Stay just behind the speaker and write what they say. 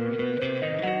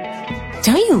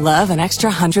Don't you love an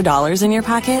extra $100 in your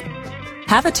pocket?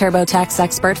 Have a TurboTax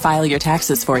expert file your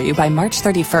taxes for you by March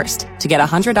 31st to get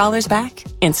 $100 back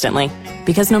instantly.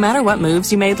 Because no matter what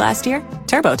moves you made last year,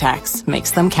 TurboTax makes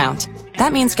them count.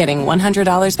 That means getting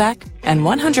 $100 back and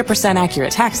 100%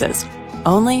 accurate taxes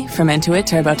only from Intuit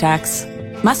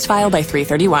TurboTax. Must file by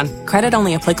 3/31. Credit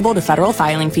only applicable to federal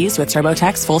filing fees with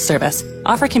TurboTax full service.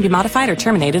 Offer can be modified or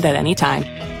terminated at any time.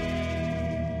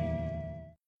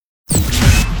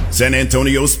 San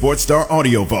Antonio Sports Star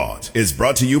Audio Vault is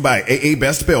brought to you by AA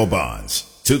Best Bail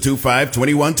Bonds,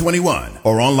 225-2121,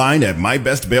 or online at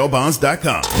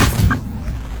mybestbailbonds.com.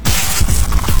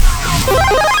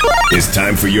 It's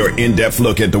time for your in-depth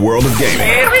look at the world of gaming.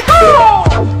 Here we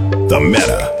go! The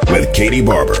Meta with Katie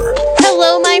Barber.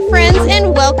 Hello, my friends,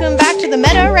 and welcome back to The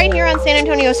Meta right here on San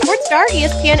Antonio Sports Star,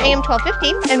 ESPN AM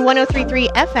 1250 and 103.3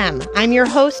 FM. I'm your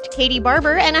host, Katie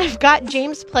Barber, and I've got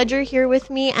James Pledger here with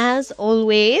me as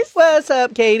always. What's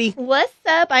up, Katie? What's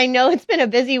up? I know it's been a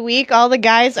busy week. All the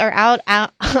guys are out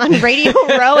on Radio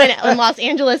Row in Los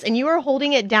Angeles, and you are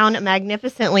holding it down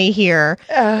magnificently here.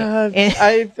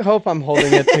 I hope I'm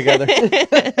holding it together.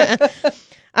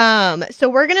 So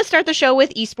we're going to start the show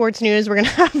with esports news. We're going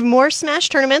to have more Smash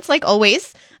tournaments like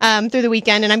always through the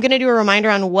weekend. And I'm going to do a reminder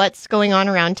on what's going on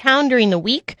around town during the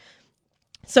week.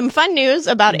 Some fun news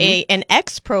about an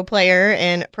ex-pro player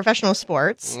in professional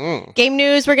sports. Game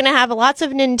news. We're going to have lots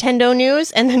of Nintendo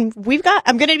news. And then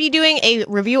I'm going to be doing a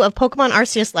review of Pokemon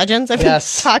Arceus Legends. I've been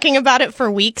talking about it for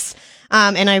weeks.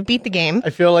 And I beat the game.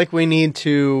 I feel like we need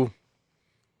to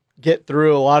get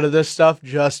through a lot of this stuff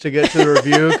just to get to the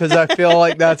review, because I feel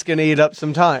like that's going to eat up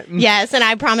some time. Yes, and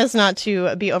I promise not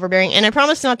to be overbearing, and I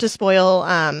promise not to spoil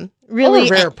really...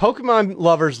 Pokemon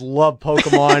lovers love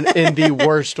Pokemon in the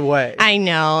worst way. I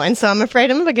know, and so I'm afraid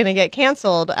I'm going to get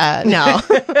canceled. No,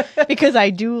 because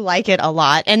I do like it a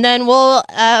lot. And then we'll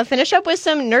finish up with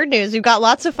some nerd news. We've got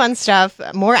lots of fun stuff,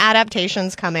 more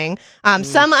adaptations coming.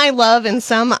 Some I love and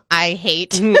some I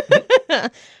hate.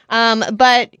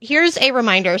 But here's a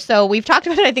reminder. So we've talked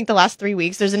about it, I think, the last 3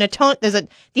 weeks.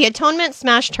 The Atonement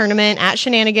Smash Tournament at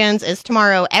Shenanigans is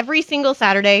tomorrow, every single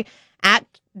Saturday. At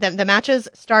the matches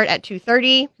start at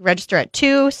 2:30, register at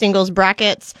 2, singles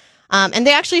brackets. And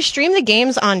they actually stream the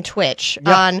games on Twitch,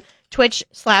 on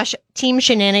Twitch/Team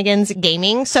Shenanigans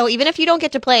Gaming. So even if you don't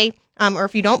get to play, or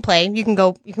if you don't play, you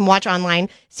can watch online,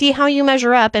 see how you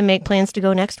measure up, and make plans to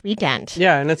go next weekend.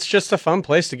 Yeah, and it's just a fun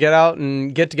place to get out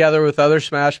and get together with other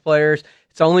Smash players.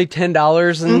 It's only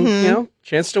 $10 and,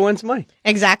 chance to win some money.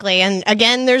 Exactly. And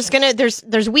again,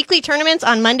 there's weekly tournaments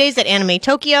on Mondays at Anime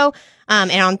Tokyo,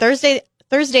 and on Thursdays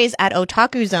at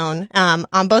Otaku Zone.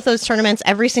 On both those tournaments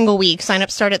every single week.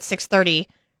 Signups start at 6:30.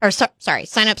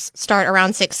 Signups start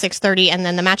around 6:30, and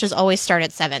then the matches always start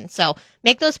at 7. So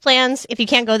make those plans. If you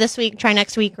can't go this week, try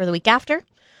next week or the week after.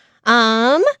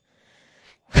 I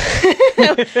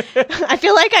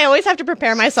feel like I always have to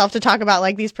prepare myself to talk about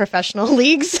like these professional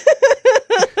leagues.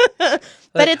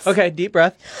 But it's okay. Deep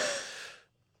breath.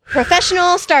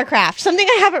 Professional StarCraft, something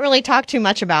I haven't really talked too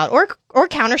much about, or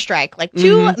Counter-Strike, like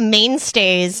two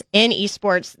mainstays in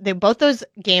esports. Both those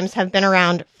games have been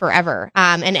around forever.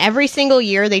 And every single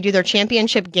year they do their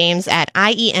championship games at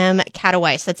IEM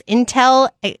Katowice. That's Intel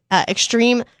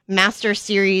Extreme Master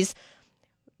Series,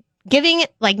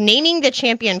 naming the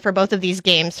champion for both of these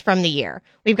games from the year.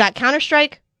 We've got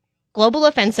Counter-Strike Global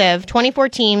Offensive, 24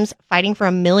 teams fighting for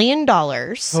 $1 million.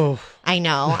 Oh. I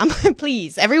know.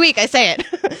 Please. Every week I say it.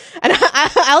 And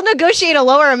I'll negotiate a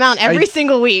lower amount every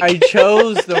single week. I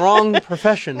chose the wrong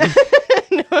profession.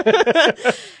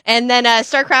 And then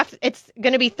StarCraft, it's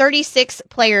going to be 36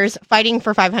 players fighting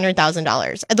for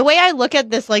 $500,000. The way I look at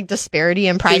this disparity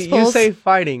in prize pools. You say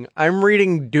fighting. I'm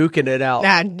reading duking it out.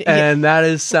 And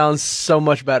that sounds so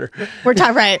much better. We're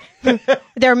talking, right.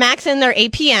 They're maxing their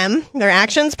APM, their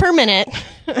actions per minute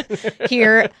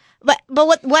here. But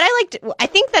what I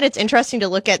think that it's interesting to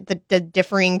look at the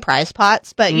differing prize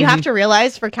pots, but you have to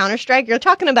realize for Counter-Strike, you're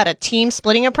talking about a team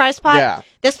splitting a prize pot. Yeah.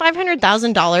 This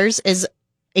 $500,000 is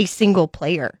a single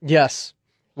player. Yes.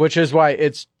 Which is why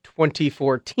it's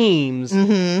 24 teams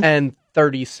and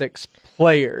 36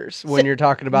 players when you're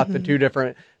talking about the two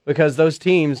different, because those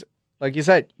teams, like you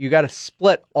said, you got to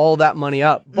split all that money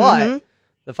up. But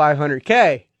the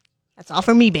 $500K, that's all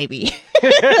for me, baby.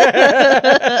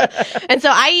 And so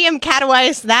IEM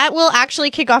Katowice, that will actually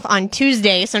kick off on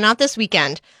Tuesday, so not this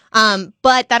weekend.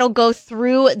 But that'll go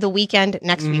through the weekend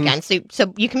next weekend.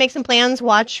 So you can make some plans,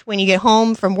 watch when you get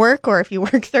home from work, or if you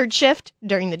work third shift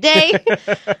during the day.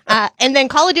 And then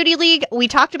Call of Duty League, we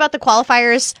talked about the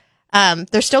qualifiers.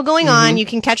 They're still going on. You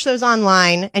can catch those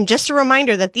online. And just a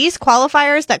reminder that these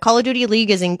qualifiers that Call of Duty League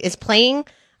is playing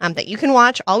that you can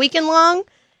watch all weekend long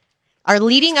are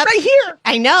leading up. Right here.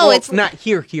 I know. Well, it's not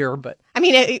here, but. I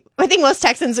mean, I think most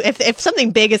Texans, if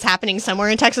something big is happening somewhere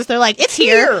in Texas, they're like, it's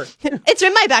here. It's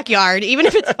in my backyard, even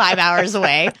if it's 5 hours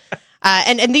away.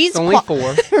 And these. It's only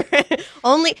 4.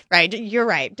 Only, right. You're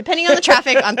right. Depending on the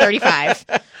traffic on 35.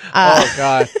 Oh,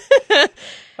 God.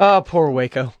 Oh, poor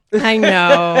Waco. I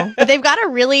know. But they've got a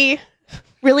really,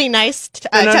 really nice.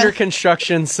 Been under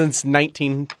construction since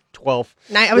 1912.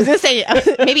 I was going to say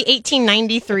maybe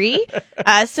 1893,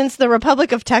 since the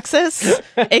Republic of Texas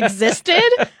existed.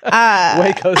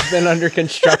 Waco's been under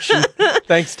construction.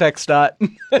 Thanks, TxDOT.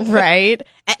 Right.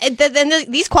 And then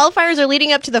these qualifiers are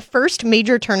leading up to the first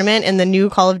major tournament in the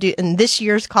new in this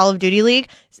year's Call of Duty League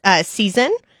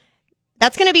season.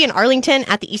 That's going to be in Arlington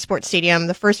at the Esports Stadium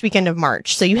the first weekend of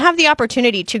March. So you have the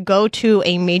opportunity to go to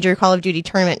a major Call of Duty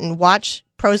tournament and watch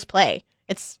pros play.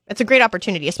 It's a great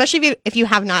opportunity, especially if you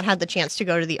have not had the chance to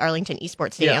go to the Arlington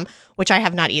Esports Stadium, which I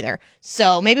have not either.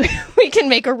 So maybe we can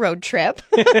make a road trip.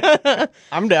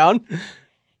 I'm down.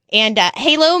 And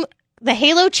the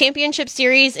Halo Championship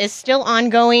Series is still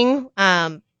ongoing.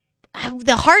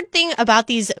 The hard thing about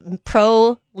these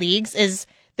pro leagues is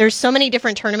there's so many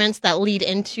different tournaments that lead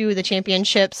into the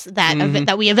championships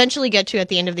that we eventually get to at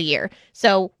the end of the year.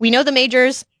 So we know the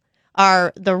majors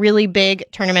are the really big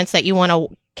tournaments that you want to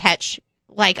catch,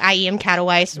 like IEM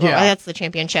Katowice. Well, that's the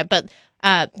championship. But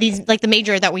these, like the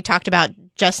major that we talked about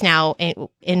just now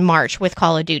in March with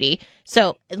Call of Duty.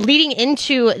 So leading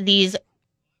into these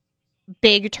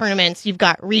big tournaments, you've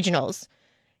got regionals.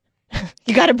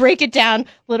 You got to break it down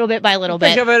little bit by little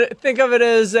bit. Think of it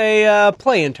as a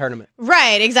play-in tournament.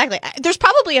 Right, exactly. There's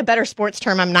probably a better sports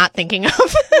term I'm not thinking of.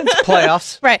 It's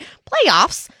playoffs. Right,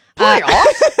 playoffs.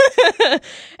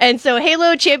 And so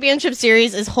Halo Championship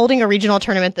Series is holding a regional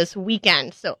tournament this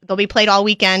weekend. So they'll be played all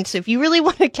weekend. So if you really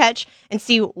want to catch and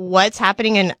see what's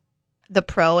happening in the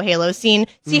pro Halo scene,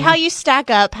 see how you stack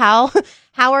up, how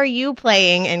are you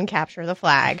playing in Capture the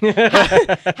Flag?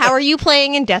 How are you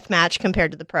playing in Deathmatch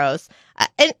compared to the pros?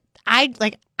 And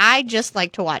I just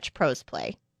like to watch pros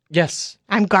play. Yes.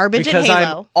 I'm garbage because at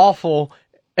Halo. I'm awful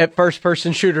at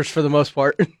first-person shooters for the most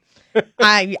part.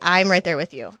 I'm right there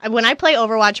with you. When I play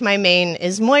Overwatch, my main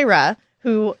is Moira,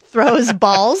 who throws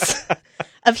balls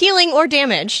of healing or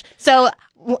damage. So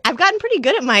I've gotten pretty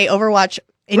good at my Overwatch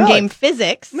in-game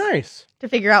physics. Nice. To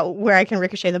figure out where I can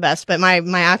ricochet the best. But my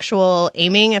actual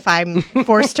aiming, if I'm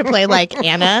forced to play like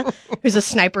Anna, who's a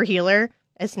sniper healer,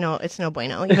 it's no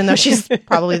bueno, even though she's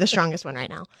probably the strongest one right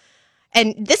now.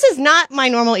 And this is not my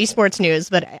normal esports news,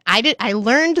 but I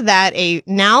learned that a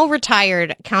now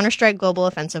retired Counter-Strike Global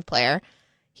Offensive player,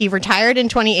 he retired in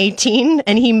 2018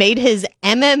 and he made his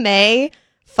MMA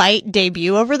fight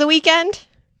debut over the weekend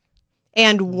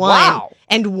and won. Wow.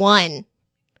 And won.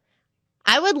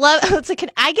 I would love,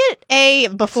 can I get a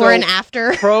before and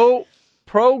after?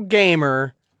 Pro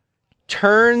gamer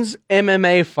turns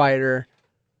MMA fighter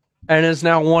and is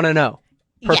now 1-0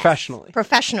 professionally. Yes,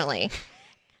 professionally.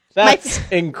 That's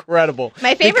incredible.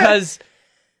 My favorite, because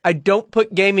I don't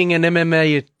put gaming and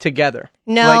MMA together.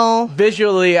 No. Like,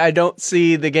 visually, I don't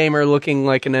see the gamer looking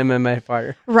like an MMA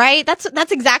fighter. Right?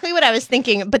 That's exactly what I was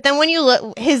thinking. But then when you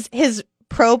look, his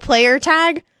pro player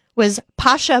tag was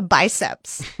Pasha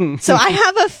Biceps. So I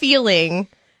have a feeling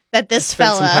that this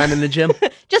fella spent some time in the gym.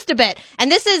 Just a bit.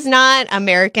 And this is not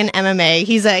American MMA.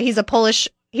 He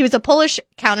was a Polish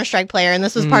Counter-Strike player, and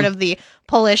this was part of the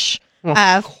Polish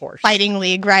fighting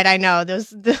league, right? I know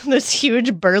those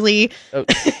huge burly those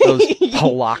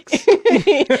Polacks,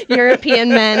 European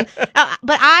men.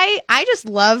 But I just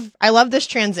love this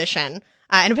transition.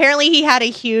 And apparently he had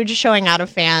a huge showing out of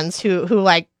fans who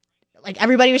like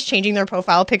everybody was changing their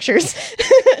profile pictures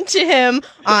to him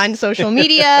on social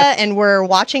media and were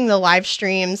watching the live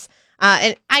streams.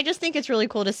 And I just think it's really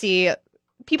cool to see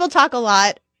people talk a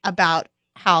lot about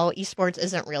how esports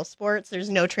isn't real sports.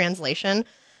 There's no translation.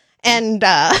 And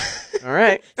all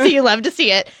right. So you love to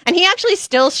see it. And he actually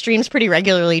still streams pretty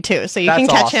regularly too. So you can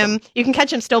catch him. You can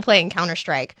catch him still playing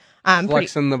Counter-Strike.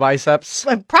 Flexing the biceps.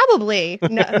 Probably.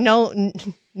 No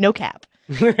cap.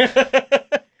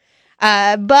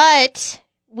 But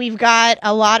we've got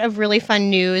a lot of really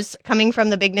fun news coming from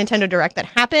the big Nintendo Direct that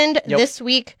happened this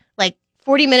week. Like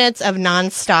 40 minutes of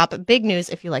nonstop big news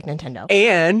if you like Nintendo.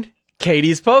 And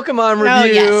Katie's Pokemon review. Oh,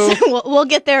 yes. We'll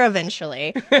get there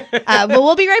eventually. But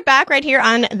we'll be right back right here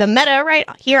on The Meta, right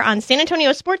here on San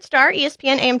Antonio Sports Star,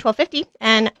 ESPN AM 1250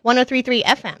 and 103.3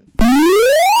 FM.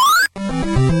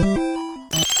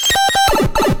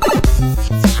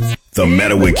 The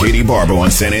Meta with Katie Barber on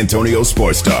San Antonio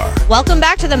Sports Star. Welcome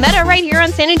back to The Meta right here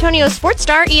on San Antonio Sports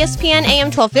Star, ESPN AM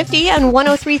 1250 and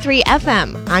 103.3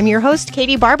 FM. I'm your host,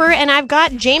 Katie Barber, and I've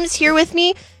got James here with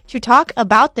me to talk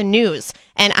about the news.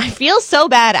 And I feel so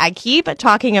bad. I keep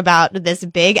talking about this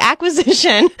big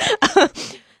acquisition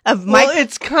of Mike. Well,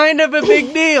 it's kind of a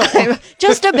big deal.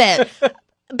 Just a bit.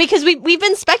 Because we've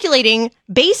been speculating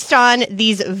based on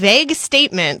these vague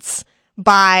statements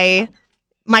by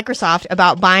Microsoft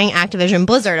about buying Activision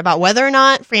Blizzard, about whether or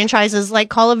not franchises like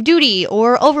Call of Duty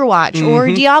or Overwatch or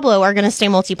Diablo are going to stay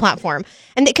multi-platform.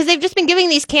 And because they've just been giving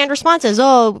these canned responses,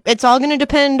 oh, it's all going to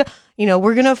depend,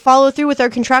 we're going to follow through with our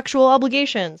contractual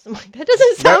obligations. I'm like, that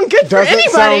doesn't sound good for anybody.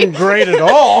 Doesn't sound great at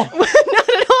all. Not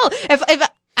at all. If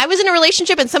I was in a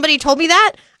relationship and somebody told me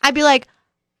that, I'd be like,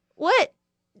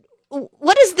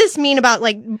 what does this mean about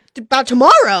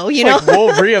tomorrow? Like,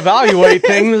 we'll reevaluate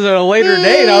things at a later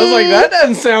date. I was like, that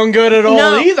doesn't sound good at all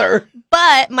either.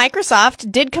 But Microsoft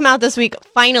did come out this week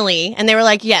finally, and they were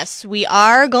like, yes, we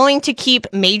are going to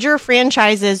keep major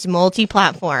franchises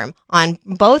multi-platform on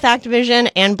both Activision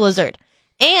and Blizzard.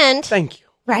 And thank you.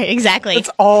 Right, exactly. That's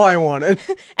all I wanted.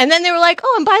 And then they were like,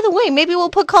 oh, and by the way, maybe we'll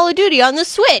put Call of Duty on the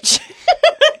Switch.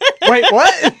 Wait,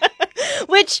 what?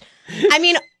 Which,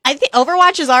 I think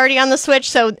Overwatch is already on the Switch,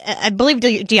 so I believe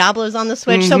Diablo is on the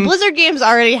Switch. So Blizzard games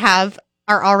are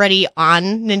already on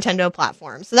Nintendo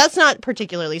platforms. So that's not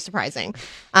particularly surprising.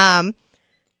 But I'd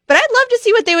love to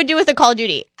see what they would do with the Call of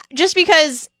Duty. Just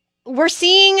because we're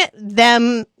seeing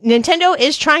Nintendo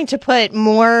is trying to put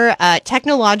more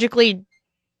technologically,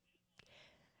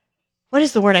 what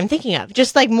is the word I'm thinking of?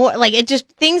 Just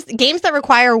games that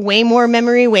require way more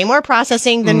memory, way more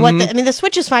processing than the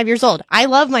Switch is 5 years old. I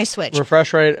love my Switch.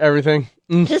 Refresh rate, everything.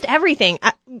 Just everything.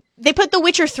 They put The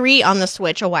Witcher 3 on the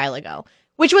Switch a while ago,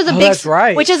 which was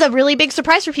which is a really big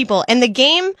surprise for people. And the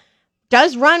game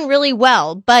does run really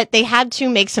well, but they had to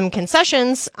make some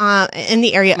concessions in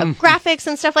the area of graphics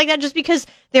and stuff like that, just because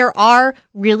there are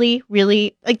really,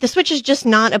 really, the Switch is just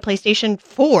not a PlayStation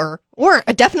 4 or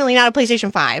definitely not a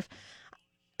PlayStation 5.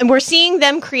 And we're seeing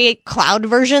them create cloud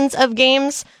versions of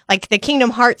games. Like the Kingdom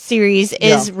Hearts series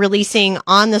is releasing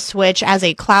on the Switch as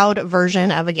a cloud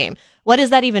version of a game. What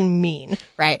does that even mean,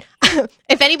 right?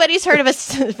 If anybody's heard of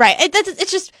right,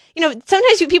 it's just,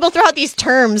 sometimes people throw out these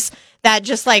terms that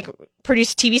just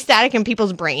produce TV static in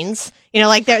people's brains. They're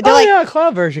like,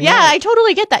 cloud version. Yeah, I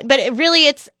totally get that. But I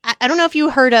don't know if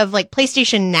you heard of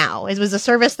PlayStation Now. It was a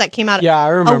service that came out I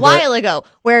remember a while ago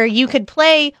where you could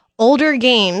play older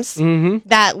games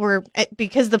that were,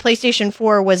 because the PlayStation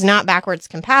 4 was not backwards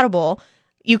compatible,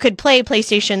 you could play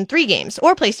PlayStation 3 games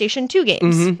or PlayStation 2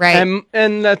 games, right?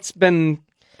 And that's been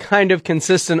kind of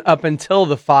consistent up until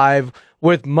the 5.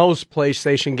 With most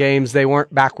PlayStation games, they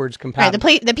weren't backwards compatible.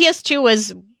 Right, the PS2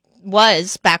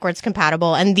 was backwards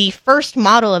compatible, and the first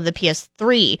model of the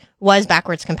PS3 was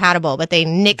backwards compatible, but they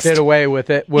did away with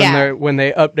it when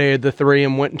they updated the 3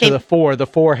 and went into the 4. The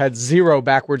 4 had 0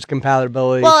 backwards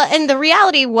compatibility. Well, and the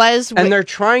reality was, and they're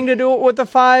trying to do it with the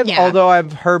 5, although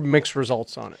I've heard mixed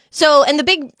results on it.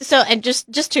 And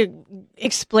just to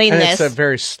explain this, it's a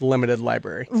very limited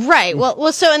library, right?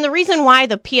 And the reason why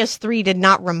the PS3 did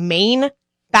not remain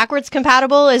backwards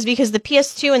compatible is because the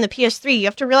PS2 and the PS3, you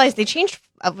have to realize they changed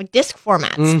disc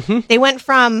formats. They went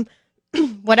from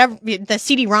whatever the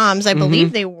CD-ROMs, I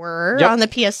believe they were on the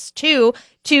PS2,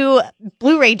 to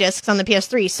Blu-ray discs on the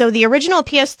PS3. So the original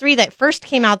PS3 that first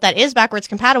came out that is backwards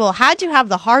compatible had to have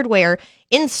the hardware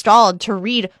installed to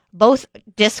read both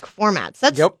disc formats.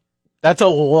 That's a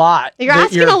lot. You're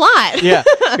asking a lot. Yeah.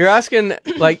 You're asking,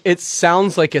 it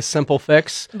sounds like a simple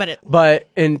fix, but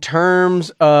in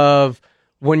terms of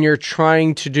when you're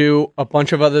trying to do a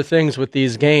bunch of other things with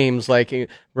these games, like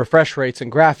refresh rates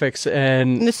and graphics,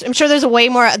 and I'm sure there's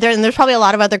there's probably a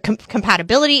lot of other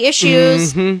compatibility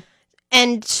issues.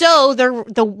 And so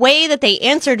the way that they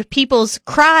answered people's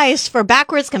cries for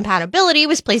backwards compatibility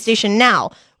was PlayStation Now,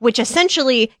 which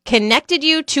essentially connected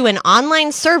you to an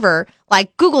online server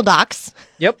like Google Docs.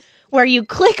 Where you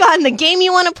click on the game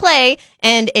you want to play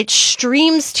and it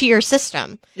streams to your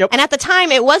system. And at the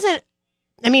time, it wasn't.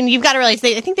 You've got to realize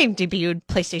I think they debuted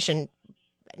PlayStation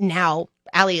Now,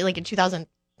 in 2000.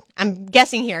 I'm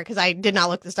guessing here because I did not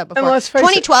look this up before.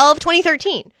 2012,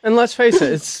 2013. And let's face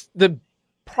it, it's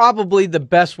probably the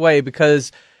best way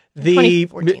because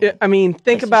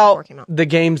think about the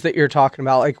games that you're talking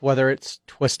about, whether it's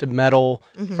Twisted Metal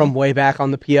from way back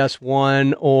on the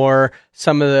PS1 or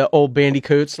some of the old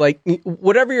Bandicoots,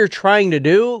 whatever you're trying to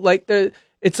do,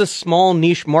 it's a small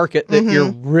niche market that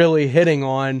you're really hitting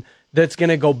on. That's going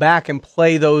to go back and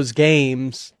play those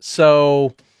games.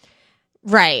 So,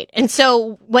 Right. And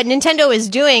so what Nintendo is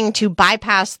doing to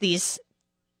bypass these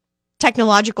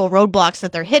technological roadblocks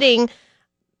that they're hitting,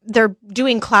 they're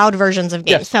doing cloud versions of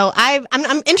games. Yes. So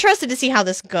I'm interested to see how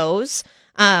this goes.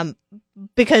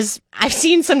 Because I've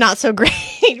seen some not so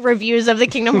great reviews of the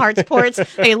Kingdom Hearts ports.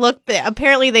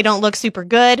 Apparently they don't look super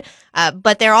good.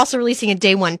 But they're also releasing a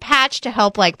day one patch to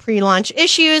help like pre-launch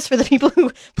issues for the people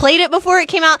who played it before it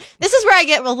came out. This is where I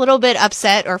get a little bit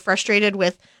upset or frustrated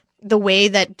with the way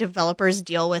that developers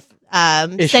deal with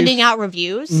sending out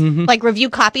reviews, like review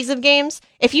copies of games.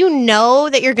 If you know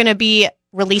that you're going to be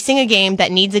releasing a game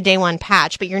that needs a day one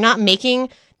patch, but you're not making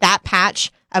that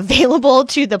patch available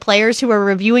to the players who are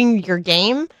reviewing your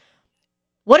game,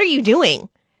 what are you doing?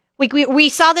 Like we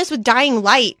saw this with Dying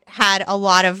Light had a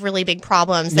lot of really big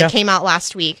problems that came out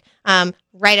last week,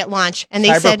 right at launch, and they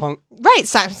Cyberpunk. said, right,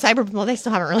 Cyberpunk. Well, they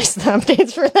still haven't released the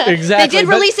updates for that. Exactly. They did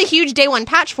release a huge day one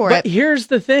patch for it. But here's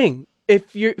the thing: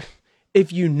 if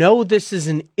you know this is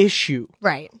an issue,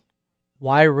 Right.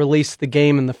 why release the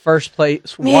game in the first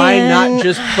place? Why not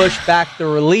just push back the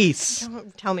release?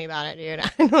 Don't tell me about it, dude.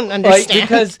 I don't understand.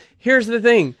 Because here's the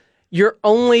thing. You're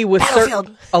only with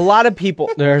a lot of people.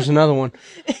 There's another one.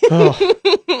 Ugh.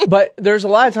 But there's a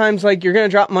lot of times like you're going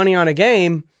to drop money on a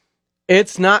game.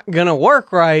 It's not going to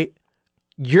work right.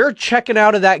 You're checking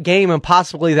out of that game and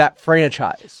possibly that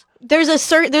franchise. There's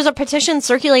a petition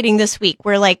circulating this week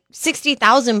where like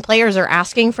 60,000 players are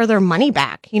asking for their money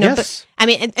back. You know, Yes. but, I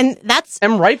mean, and that's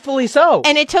And rightfully so.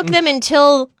 and it took them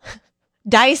until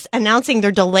DICE announcing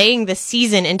they're delaying the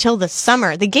season until the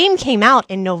summer. The game came out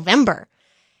in November,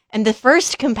 and the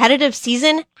first competitive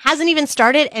season hasn't even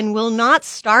started and will not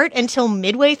start until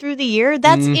midway through the year.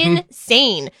 That's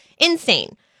insane.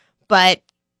 But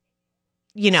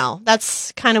you know,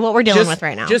 that's kind of what we're dealing with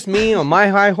right now. Just me on my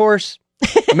high horse.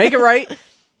 Make it right.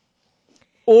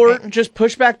 Or just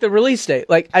push back the release date.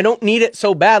 Like, I don't need it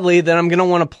so badly that I'm going to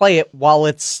want to play it while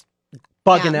it's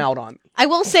bugging out on me. I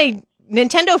will say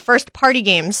Nintendo first party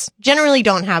games generally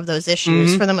don't have those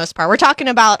issues for the most part. We're talking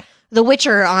about The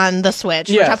Witcher on the Switch.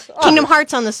 Yes, Kingdom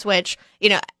Hearts on the Switch. You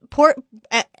know,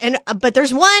 but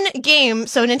there's one game.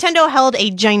 So Nintendo held a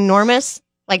ginormous,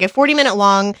 like a 40-minute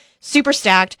long, super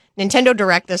stacked Nintendo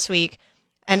Direct this week.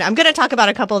 And I'm going to talk about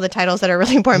a couple of the titles that are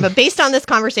really important. But based on this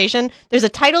conversation, there's a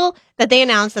title that they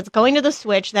announced that's going to the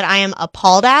Switch that I am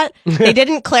appalled at. They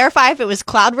didn't clarify if it was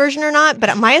cloud version or not,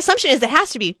 but my assumption is it has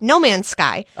to be No Man's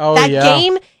Sky. Oh, that yeah.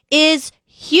 game is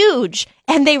huge,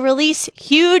 and they release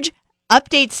huge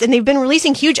updates, and they've been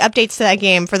releasing huge updates to that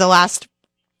game for the last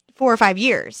 4 or 5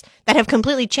 years that have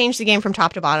completely changed the game from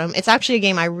top to bottom. It's actually a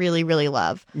game I really, really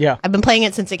love. Yeah. I've been playing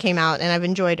it since it came out, and I've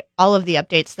enjoyed all of the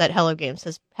updates that Hello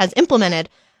Games has implemented.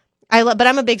 But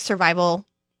I'm a big survival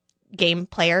game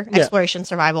player, exploration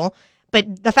survival.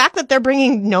 But the fact that they're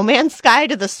bringing No Man's Sky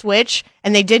to the Switch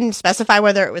and they didn't specify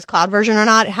whether it was cloud version or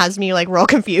not has me like real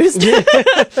confused.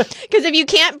 Because if you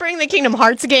can't bring the Kingdom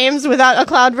Hearts games without a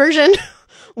cloud version,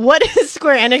 what is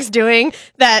Square Enix doing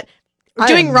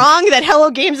wrong that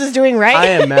Hello Games is doing right?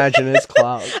 I imagine it's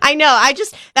cloud. I know.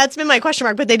 That's been my question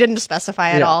mark, but they didn't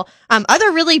specify at all.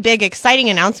 Other really big, exciting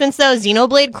announcements though: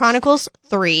 Xenoblade Chronicles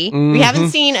 3. We haven't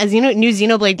seen a new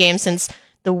Xenoblade game since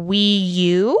the Wii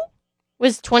U.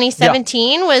 Was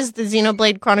 2017 was the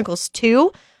Xenoblade Chronicles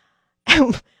 2. One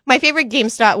of my favorite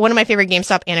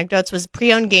GameStop anecdotes was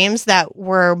pre-owned games that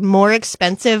were more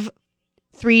expensive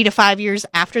 3 to 5 years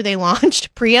after they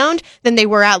launched pre-owned than they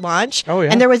were at launch. Oh,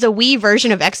 yeah. And there was a Wii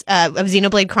version of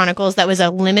Xenoblade Chronicles that was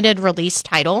a limited release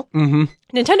title.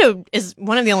 Nintendo is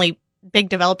one of the only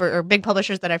big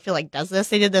publishers that I feel like does this.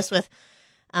 They did this with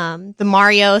the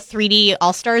Mario 3D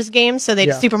All-Stars games. So they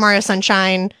did Super Mario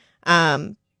Sunshine,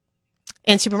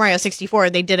 and Super Mario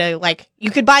 64, they did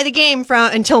you could buy the game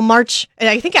until March. And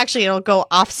I think actually it'll go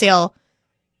off sale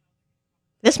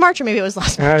this March, or maybe it was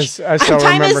last March. I still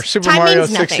remember Super Mario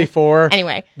 64.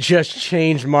 Anyway, just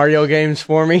changed Mario games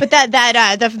for me. But the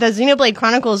Xenoblade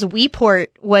Chronicles Wii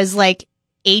port was like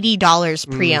 $80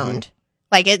 pre-owned.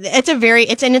 Like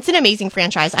it's an amazing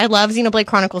franchise. I love Xenoblade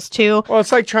Chronicles 2. Well,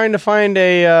 it's like trying to find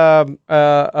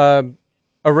a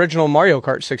original Mario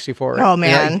Kart 64. Oh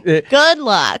man, good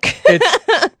luck.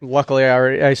 Luckily,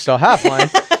 I still have mine.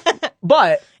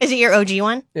 But is it your OG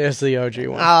one? It's the OG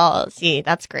one. Oh, see,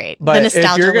 that's great. But the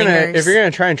nostalgia if you're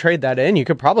gonna try and trade that in, you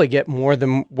could probably get more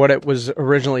than what it was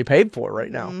originally paid for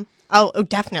right now. Oh,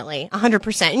 definitely,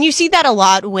 100%. And you see that a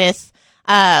lot with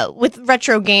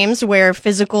retro games where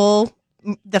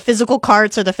the physical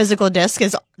carts or the physical disc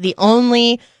is the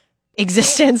only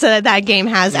existence that game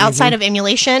has outside of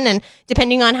emulation. And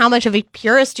depending on how much of a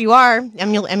purist you are,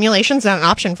 emulation's not an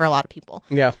option for a lot of people.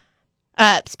 Yeah.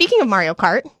 Speaking of Mario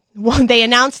Kart, they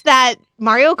announced that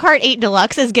Mario Kart 8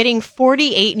 Deluxe is getting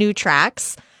 48 new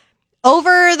tracks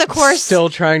over the course. Still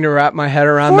trying to wrap my head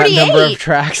around that number of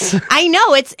tracks. I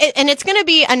know it's going to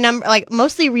be a number like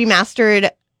mostly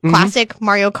remastered classic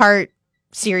Mario Kart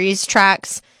series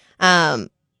tracks.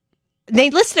 They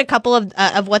listed a couple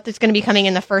of what that's going to be coming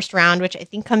in the first round, which I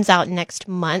think comes out next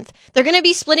month. They're going to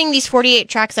be splitting these 48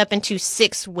 tracks up into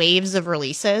 6 waves of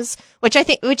releases, which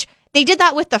they did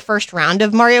that with the first round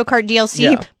of Mario Kart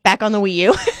DLC back on the Wii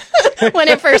U when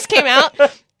it first came out,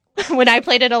 when I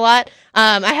played it a lot.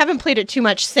 I haven't played it too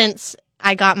much since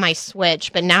I got my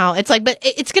Switch, but now it's like, but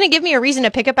it's going to give me a reason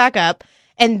to pick it back up.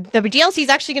 And the DLC is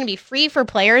actually going to be free for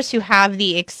players who have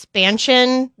the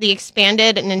expanded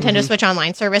Nintendo Switch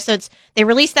Online service. So they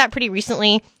released that pretty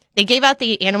recently. They gave out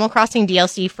the Animal Crossing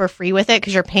DLC for free with it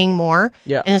because you're paying more.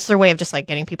 Yeah. And it's their way of just like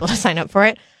getting people to sign up for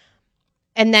it.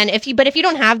 And then if you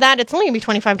don't have that, it's only going to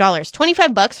be $25.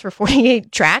 $25 for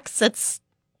 48 tracks. That's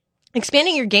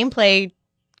expanding your gameplay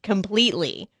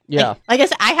completely. Yeah. Like I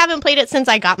said, I haven't played it since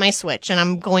I got my Switch, and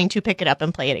I'm going to pick it up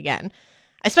and play it again.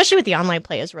 Especially with the online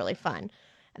play is really fun.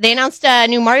 They announced a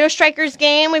new Mario Strikers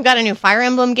game. We've got a new Fire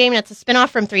Emblem game, and it's a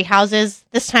spinoff from Three Houses.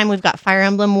 This time we've got Fire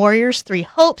Emblem Warriors 3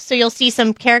 Hopes, so you'll see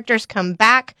some characters come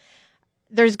back.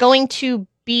 There's going to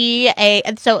be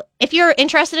so if you're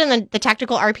interested in the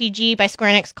tactical RPG by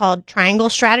Square Enix called Triangle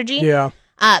Strategy,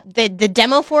 the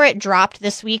demo for it dropped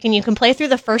this week, and you can play through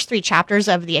the first 3 chapters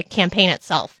of the campaign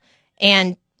itself.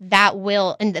 And that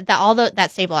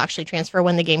save will actually transfer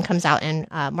when the game comes out in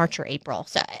March or April.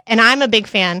 So, and I'm a big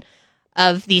fan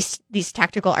of these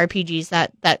tactical RPGs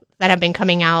that have been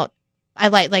coming out. I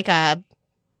like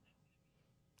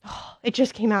it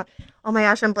just came out. Oh my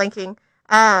gosh, I'm blanking.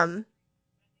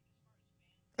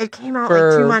 It came out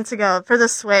like 2 months ago for the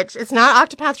Switch. It's not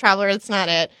Octopath Traveler. It's not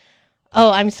it. Oh,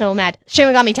 I'm so mad.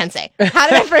 Shin Megami Tensei. How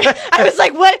did I forget? I was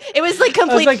like, what? It was like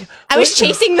complete. I was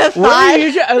chasing the thought.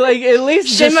 At least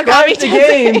Shin Megami the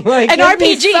game. Like, an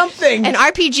RPG. Something. An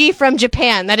RPG from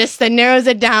Japan. That narrows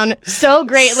it down so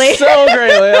greatly.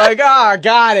 Like,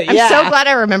 got it. I'm so glad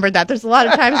I remembered that. There's a lot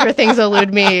of times where things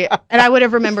elude me, and I would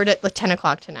have remembered it like 10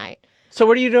 o'clock tonight. So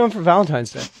what are you doing for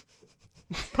Valentine's Day?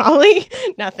 Probably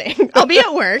nothing. I'll be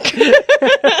at work.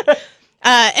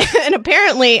 And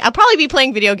apparently, I'll probably be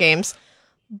playing video games,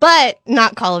 but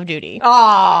not Call of Duty.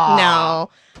 Oh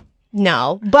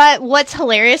no. But what's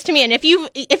hilarious to me, and if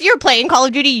you're playing Call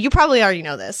of Duty, you probably already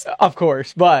know this. Of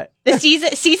course, but the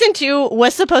season 2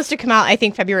 was supposed to come out, I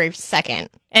think, February 2nd,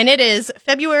 and it is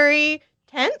February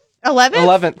 10th, 11th.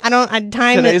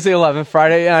 Today's the 11th.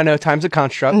 Friday. I know time's a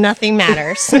construct. Nothing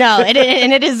matters. No, and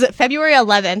it is February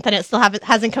 11th, and it still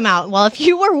hasn't come out. Well, if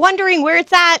you were wondering where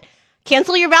it's at,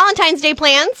 cancel your Valentine's Day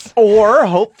plans. Or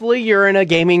hopefully you're in a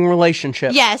gaming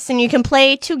relationship. Yes, and you can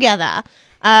play together.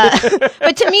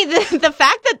 But to me, the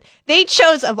fact that they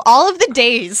chose of all of the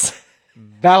days,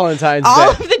 Valentine's Day. All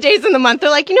of the days in the month,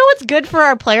 they're like, you know what's good for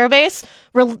our player base?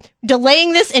 We're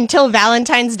delaying this until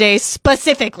Valentine's Day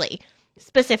specifically.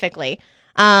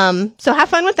 So have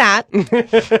fun with that.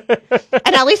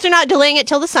 And at least they're not delaying it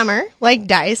till the summer, like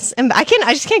DICE. And I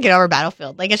just can't get over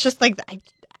Battlefield. Like, it's just like,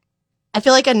 I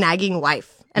feel like a nagging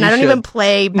wife, and I don't even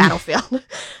play Battlefield.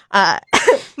 My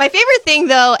favorite thing,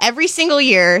 though, every single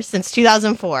year since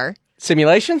 2004.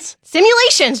 Simulations,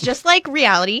 just like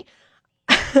reality.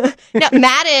 Now,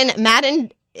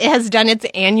 Madden has done its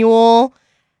annual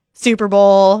Super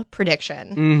Bowl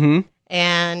prediction. Mm-hmm.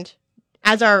 And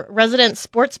as our resident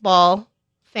sports ball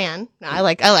fan, I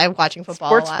like watching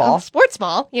football a lot. Sports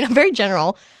ball, very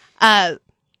general.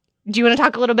 Do you want to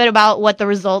talk a little bit about what the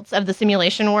results of the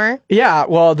simulation were? Yeah,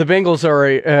 well, the Bengals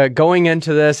are going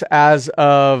into this as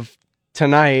of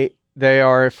tonight. They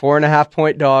are a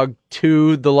 4.5-point dog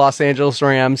to the Los Angeles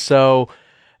Rams. So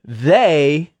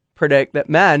they predict that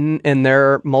Madden, in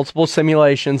their multiple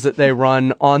simulations that they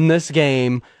run on this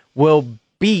game, will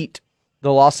beat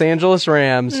the Los Angeles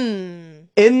Rams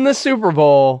in the Super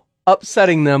Bowl,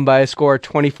 upsetting them by a score of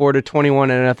 24-21.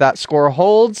 And if that score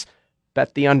holds,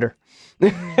 bet the under.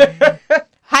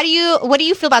 What do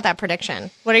you feel about that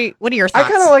prediction? What are your thoughts? I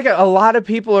kind of like it. A lot of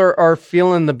people are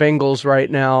feeling the Bengals right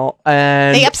now,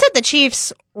 and they upset the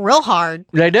Chiefs real hard.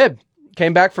 They did.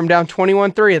 Came back from down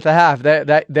 21-3 at the half.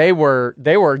 They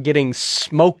were getting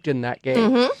smoked in that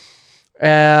game.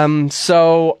 Mm-hmm.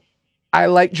 So I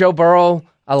like Joe Burrow.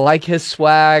 I like his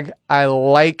swag. I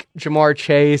like Jamar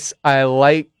Chase. I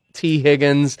like T.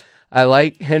 Higgins. I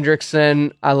like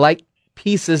Hendrickson. I like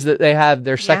pieces that they have.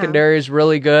 Their secondary is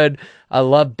really good. I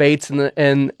love Bates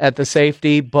at the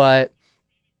safety, but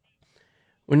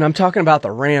when I'm talking about the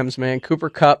Rams, man, Cooper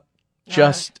Kupp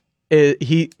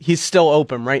he's still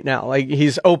open right now. Like,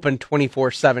 he's open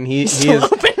 24/7. He's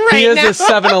open He is now.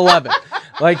 a 7-Eleven.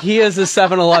 Like, he is a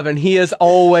 7-Eleven. He is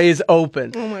always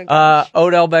open. Oh my gosh.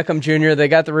 Odell Beckham Jr., they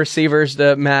got the receivers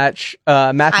to match.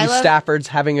 Matthew Stafford's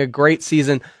having a great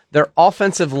season. Their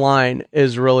offensive line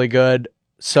is really good.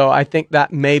 So I think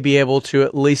that may be able to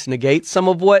at least negate some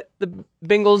of what the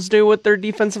Bengals do with their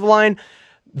defensive line.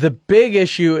 The big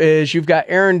issue is you've got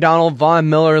Aaron Donald, Von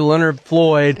Miller, Leonard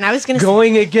Floyd And I was gonna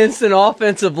going against an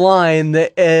offensive line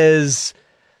that is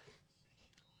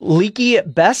leaky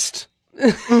at best.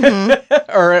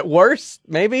 Or at worst,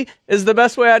 maybe, is the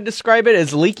best way I'd describe it,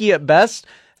 is leaky at best,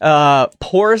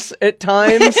 porous at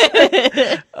times,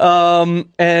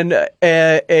 and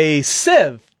a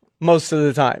sieve most of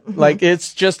the time. Like,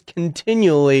 it's just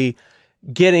continually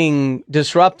getting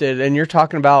disrupted, and you're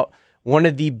talking about one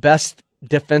of the best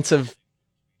defensive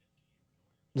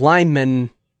linemen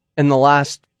in the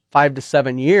last 5 to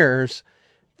 7 years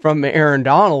from Aaron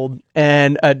Donald,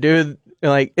 and a dude.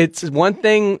 Like, it's one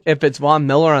thing if it's Von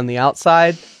Miller on the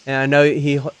outside, and I know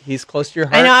he's close to your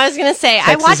heart. I know. I was gonna say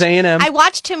Texas A&M. I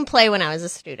watched him play when I was a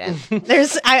student.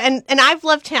 And I've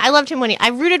loved him. I loved him when I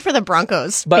rooted for the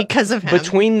Broncos because of him.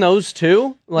 Between those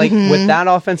two, like with that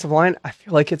offensive line, I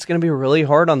feel like it's going to be really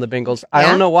hard on the Bengals. I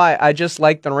don't know why. I just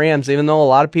like the Rams, even though a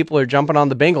lot of people are jumping on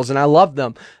the Bengals, and I love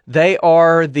them. They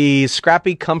are the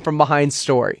scrappy come from behind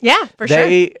story. Yeah, for sure.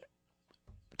 They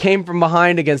came from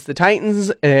behind against the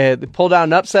Titans. They pulled out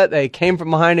an upset. They came from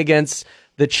behind against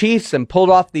the Chiefs and pulled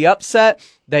off the upset.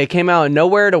 They came out of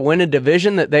nowhere to win a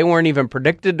division that they weren't even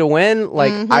predicted to win.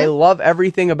 Like, I love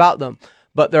everything about them.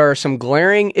 But there are some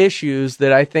glaring issues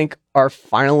that I think are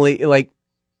finally, like,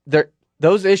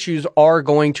 those issues are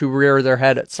going to rear their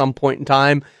head at some point in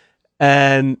time.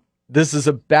 And this is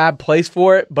a bad place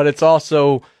for it, but it's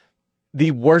also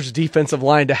the worst defensive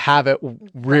line to have it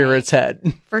rear its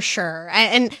head. For sure.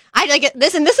 And I like it,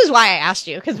 this, and this is why I asked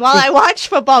you, because while I watch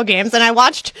football games, and I've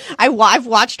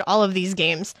watched all of these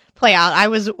games play out, I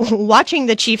was watching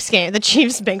the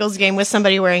Chiefs-Bengals game with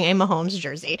somebody wearing a Mahomes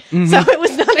jersey. So it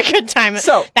was not a good time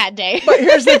that day. But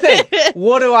here's the thing.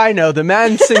 What do I know? The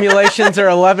Madden simulations are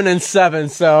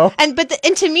 11-7, so. And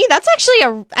to me, that's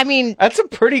actually that's a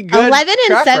pretty good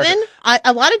 11-7.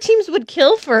 A lot of teams would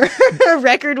kill for a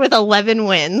record with 11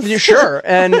 wins. Sure.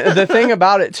 And the thing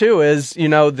about it too is,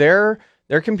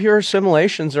 their computer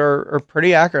simulations are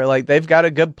pretty accurate. Like, they've got a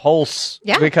good pulse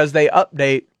because they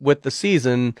update with the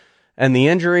season and the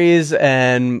injuries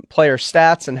and player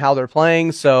stats and how they're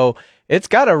playing. So it's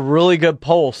got a really good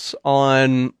pulse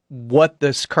on what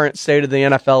this current state of the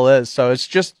NFL is. So it's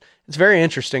very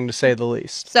interesting to say the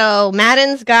least. So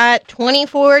Madden's got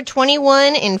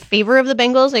 24-21 in favor of the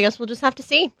Bengals. I guess we'll just have to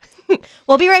see.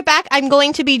 We'll be right back. I'm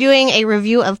going to be doing a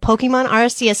review of Pokemon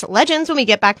Arceus Legends when we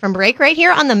get back from break right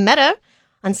here on the Meta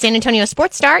on San Antonio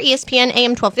Sports Star, ESPN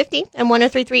AM 1250 and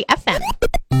 103.3 FM.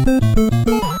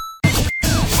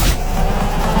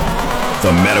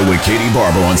 The Meta with Katie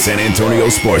Barber on San Antonio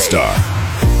Sports Star.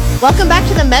 Welcome back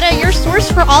to the Meta, your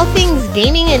source for all things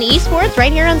gaming and esports,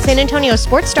 right here on San Antonio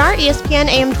Sports Star, ESPN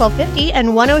AM 1250 and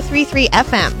 103.3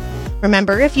 FM.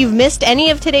 Remember, if you've missed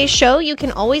any of today's show, you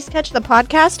can always catch the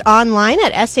podcast online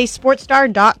at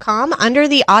sasportstar.com under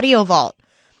the audio vault.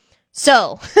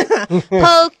 So,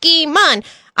 Pokemon.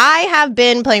 I have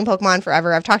been playing Pokemon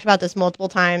forever. I've talked about this multiple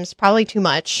times, probably too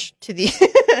much to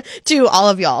to all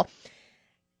of y'all.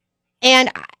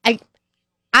 And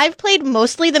I've played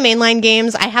mostly the mainline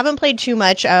games. I haven't played too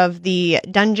much of the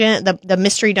dungeon, the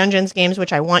mystery dungeons games,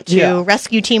 which I want to. Yeah.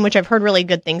 Rescue Team, which I've heard really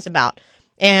good things about.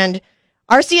 And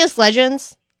Arceus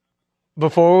Legends.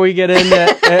 Before we get into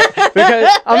it,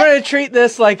 because I'm going to treat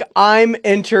this like I'm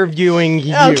interviewing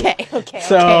you. Okay.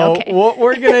 What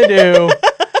we're going to do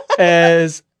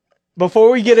is,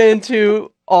 before we get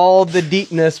into all the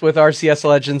deepness with RCS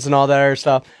Legends and all that other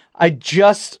stuff,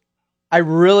 I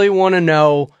really want to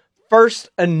know first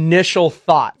initial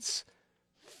thoughts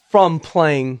from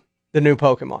playing the new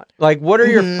Pokemon. Like, what are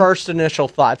your first initial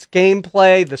thoughts?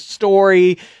 Gameplay, the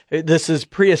story. This is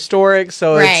prehistoric,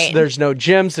 so there's no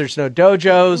gyms, there's no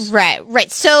dojos.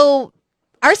 Right. So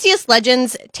Arceus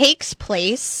Legends takes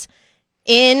place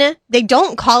in, they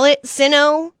don't call it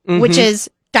Sinnoh, which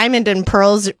is Diamond and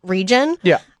Pearl's region.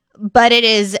 Yeah. But it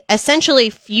is essentially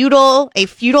a feudal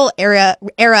era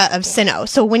of Sinnoh.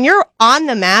 So when you're on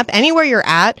the map, anywhere you're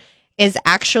at is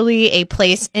actually a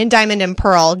place in Diamond and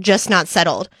Pearl, just not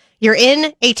settled. You're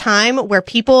in a time where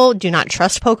people do not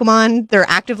trust Pokemon. They're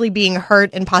actively being hurt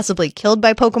and possibly killed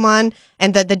by Pokemon.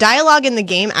 And the dialogue in the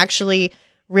game actually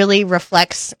really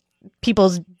reflects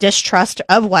people's distrust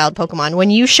of wild Pokemon. When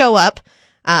you show up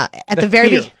at the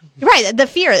very Right, the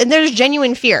fear, and there's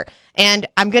genuine fear. And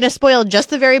I'm going to spoil just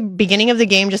the very beginning of the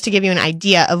game just to give you an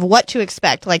idea of what to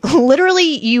expect. Like,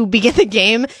 literally, you begin the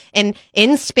game and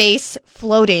in space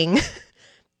floating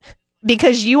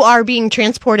because you are being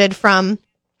transported from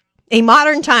a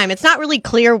modern time. It's not really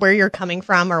clear where you're coming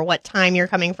from or what time you're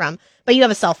coming from, but you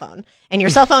have a cell phone. And your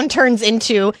cell phone turns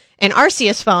into an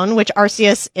Arceus phone, which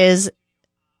Arceus is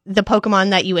the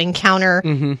Pokemon that you encounter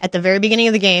at the very beginning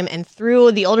of the game. And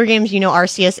through the older games,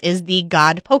 Arceus is the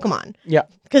god Pokemon. Yeah.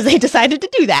 Because they decided to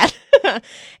do that.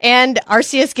 And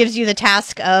Arceus gives you the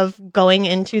task of going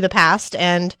into the past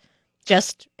and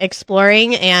just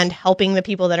exploring and helping the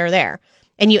people that are there.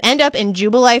 And you end up in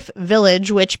Jubilife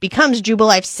Village, which becomes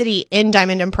Jubilife City in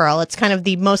Diamond and Pearl. It's kind of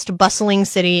the most bustling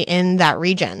city in that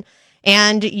region.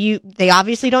 And they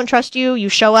obviously don't trust you. You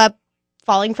show up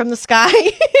falling from the sky.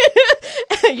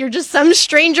 You're just some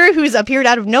stranger who's appeared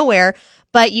out of nowhere.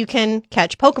 But you can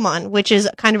catch Pokemon, which is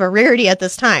kind of a rarity at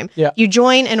this time. Yeah. You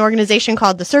join an organization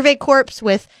called the Survey Corps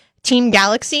with Team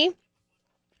Galaxy,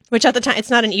 which at the time, it's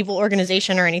not an evil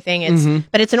organization or anything.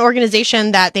 But it's an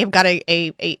organization that they've got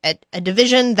a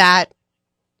division that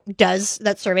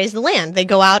surveys the land. They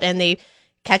go out and they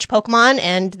catch Pokemon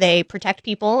and they protect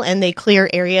people and they clear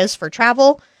areas for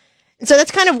travel. And so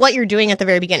that's kind of what you're doing at the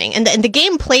very beginning. And the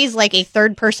game plays like a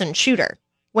third-person shooter.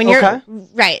 When you're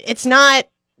right, it's not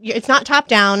top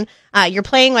down. You're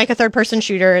playing like a third person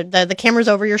shooter. The camera's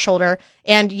over your shoulder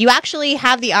and you actually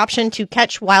have the option to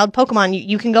catch wild Pokemon.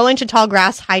 You can go into tall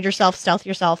grass, hide yourself, stealth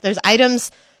yourself. There's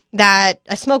items a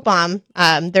smoke bomb.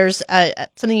 There's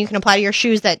something you can apply to your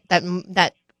shoes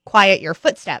that quiet your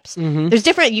footsteps. There's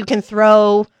different, you can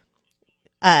throw,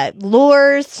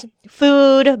 lures,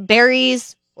 food,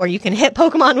 berries, or you can hit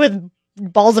Pokemon with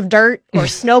balls of dirt or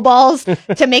snowballs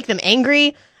to make them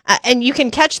angry. And you can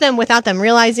catch them without them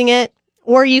realizing it,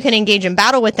 or you can engage in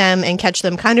battle with them and catch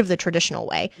them kind of the traditional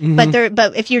way. But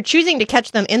if you're choosing to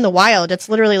catch them in the wild, it's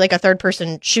literally like a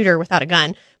third-person shooter without a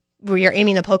gun, where you're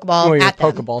aiming the Pokeball at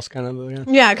them. Pokeball's kind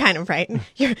of yeah, kind of right.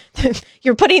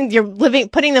 You're putting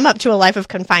them up to a life of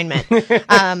confinement.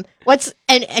 And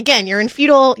again, you're in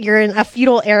a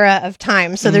feudal era of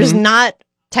time, so there's not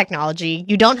technology.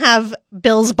 You don't have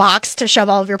Bill's box to shove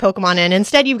all of your Pokemon in.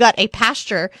 Instead, you've got a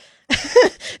pasture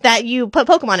that you put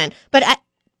Pokemon in. But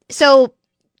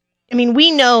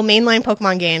we know mainline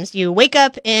Pokemon games. You wake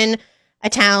up in a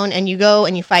town and you go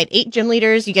and you fight 8 gym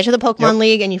leaders. You get to the Pokemon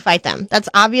League and you fight them. That's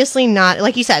obviously not,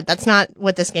 like you said, that's not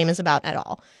what this game is about at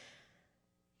all.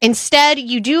 Instead,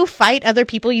 you do fight other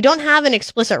people. You don't have an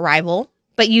explicit rival,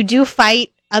 but you do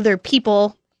fight other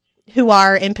people who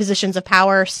are in positions of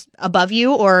power above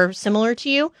you or similar to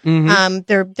you.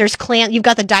 There's clan. You've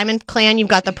got the Diamond Clan. You've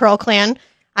got the Pearl Clan.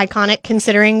 Iconic,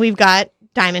 considering we've got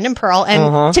Diamond and Pearl.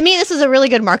 And to me, this is a really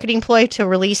good marketing ploy to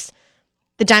release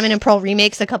the Diamond and Pearl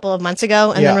remakes a couple of months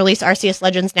ago and then release Arceus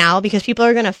Legends now, because people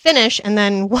are going to finish and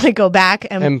then want to go back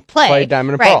and play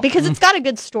Diamond and Pearl. Right, because it's got a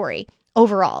good story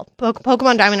overall.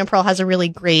 Pokemon Diamond and Pearl has a really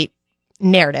great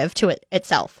narrative to it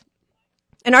itself.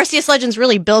 And Arceus Legends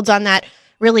really builds on that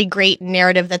really great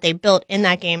narrative that they built in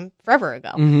that game forever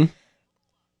ago.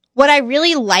 What I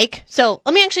really like, so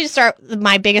let me actually start with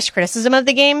my biggest criticism of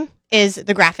the game is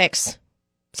the graphics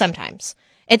sometimes.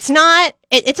 It's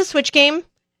a Switch game.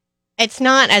 It's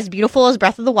not as beautiful as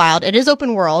Breath of the Wild. It is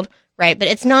open world, right? But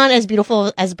it's not as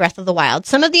beautiful as Breath of the Wild.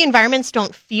 Some of the environments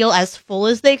don't feel as full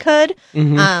as they could.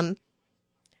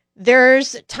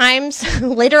 There's times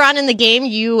later on in the game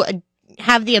you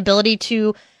have the ability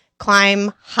to climb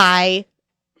up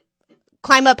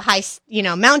high,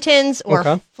 mountains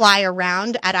or fly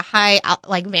around at a high,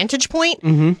 vantage point.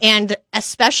 And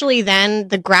especially then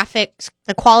the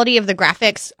quality of the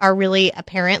graphics are really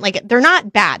apparent. Like, they're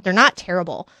not bad. They're not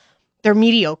terrible. They're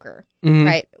mediocre,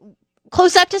 right?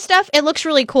 Close up to stuff, it looks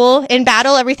really cool. In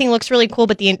battle, everything looks really cool,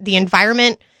 but the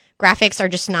environment graphics are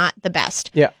just not the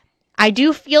best. Yeah. I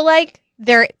do feel like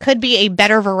there could be a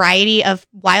better variety of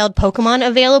wild Pokemon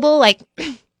available. Like,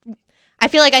 I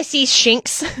feel like I see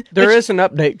Shinx. There is an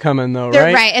update coming though,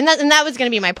 right? Right, and that was going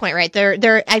to be my point, right?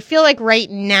 I feel like right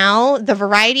now the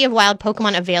variety of wild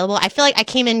Pokemon available, I feel like I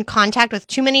came in contact with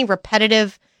too many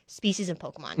repetitive species of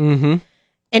Pokemon.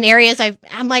 In areas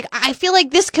I'm like, I feel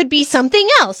like this could be something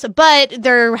else, but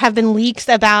there have been leaks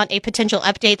about a potential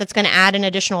update that's going to add an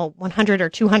additional 100 or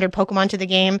 200 Pokemon to the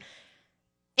game.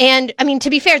 And I mean, to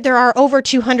be fair, there are over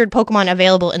 200 Pokemon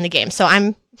available in the game, so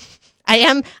I'm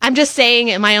just saying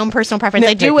in my own personal preference.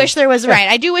 I do wish there was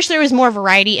I do wish there was more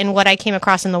variety in what I came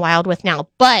across in the wild with now.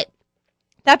 But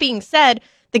that being said,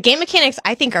 the game mechanics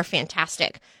I think are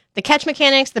fantastic. The catch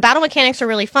mechanics, the battle mechanics are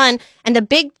really fun. And the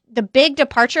big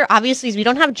departure obviously is we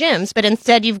don't have gyms, but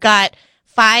instead you've got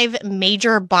 5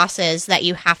 major bosses that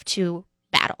you have to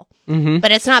battle. Mm-hmm.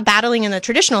 But it's not battling in the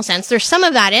traditional sense. There's some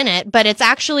of that in it, but it's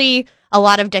actually a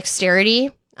lot of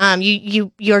dexterity.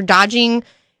 You're dodging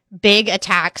big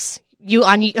attacks.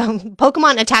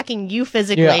 Pokemon attacking you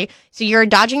physically. Yeah. So you're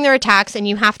dodging their attacks and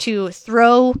you have to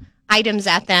throw items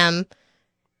at them.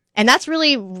 And that's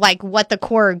really like what the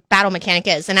core battle mechanic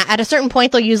is. And at a certain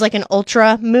point, they'll use like an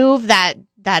ultra move that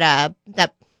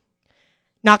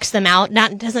knocks them out.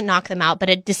 Doesn't knock them out, but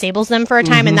it disables them for a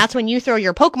time. Mm-hmm. And that's when you throw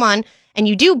your Pokemon and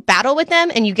you do battle with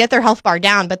them and you get their health bar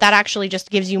down, but that actually just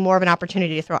gives you more of an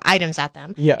opportunity to throw items at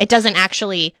them. Yeah. It doesn't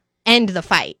actually end the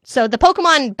fight. So the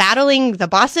Pokemon battling the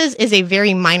bosses is a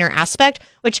very minor aspect,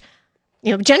 which,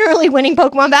 generally winning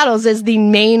Pokemon battles is the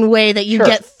main way that you Sure.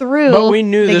 get through. But we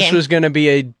knew the this game. was going to be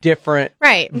a different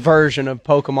Right. version of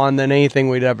Pokemon than anything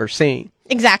we'd ever seen.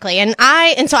 Exactly. And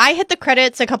so I hit the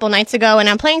credits a couple nights ago and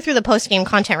I'm playing through the post-game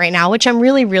content right now, which I'm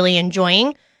really, really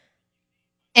enjoying.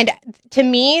 And to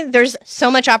me, there's so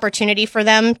much opportunity for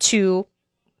them to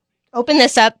open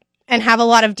this up and have a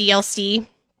lot of DLC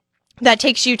that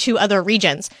takes you to other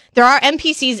regions. There are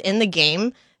NPCs in the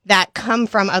game that come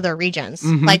from other regions,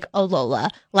 like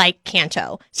Alola, like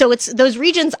Kanto. So those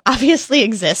regions obviously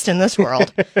exist in this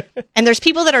world. And there's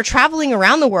people that are traveling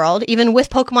around the world, even with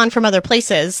Pokemon from other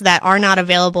places that are not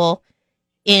available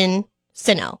in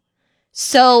Sinnoh.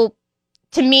 So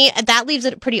to me, that leaves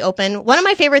it pretty open. One of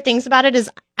my favorite things about it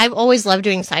is I've always loved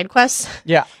doing side quests.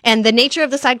 Yeah. And the nature of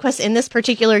the side quests in this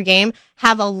particular game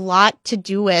have a lot to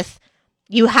do with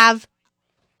you have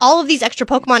all of these extra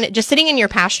Pokemon just sitting in your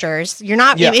pastures. You're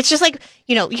not, Yeah. it's just like,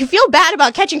 you feel bad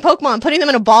about catching Pokemon, putting them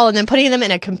in a ball and then putting them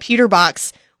in a computer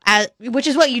box, which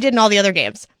is what you did in all the other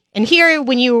games. And here,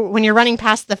 when you're running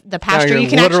past the pasture, Now you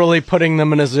can literally putting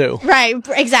them in a zoo. Right,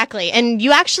 exactly. And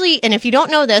you actually, and if you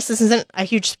don't know this isn't a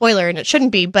huge spoiler and it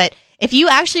shouldn't be, but if you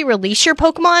actually release your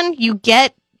Pokemon, you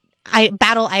get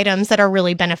battle items that are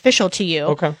really beneficial to you.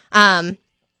 Okay.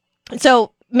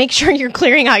 So make sure you're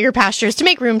clearing out your pastures to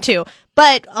make room too.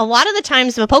 But a lot of the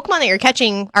times the Pokemon that you're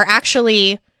catching are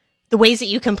actually the ways that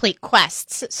you complete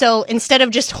quests. So instead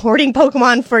of just hoarding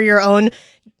Pokemon for your own,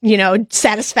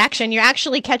 satisfaction, you're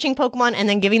actually catching Pokemon and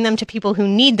then giving them to people who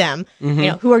need them,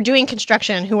 who are doing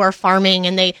construction, who are farming,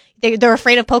 and they're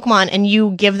afraid of Pokemon, and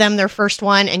you give them their first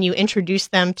one and you introduce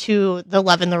them to the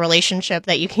love and the relationship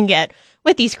that you can get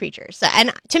with these creatures.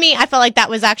 And to me, I felt like that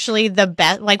was actually the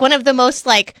best, like one of the most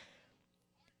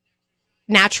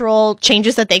natural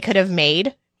changes that they could have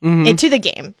made into the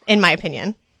game, in my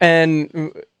opinion.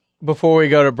 And before we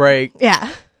go to break,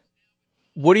 Yeah.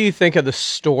 what do you think of the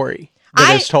story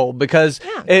that is told? Because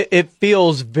it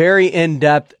feels very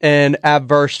in-depth and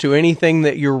adverse to anything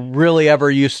that you're really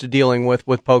ever used to dealing with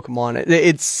Pokemon.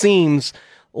 It seems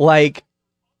like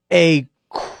a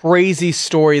crazy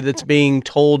story that's being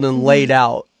told and laid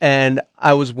out. And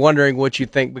I was wondering what you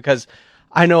think, because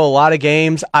I know a lot of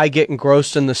games, I get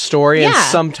engrossed in the story, and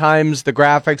sometimes the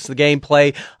graphics, the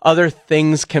gameplay, other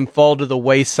things can fall to the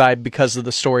wayside because of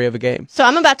the story of a game. So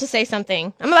I'm about to say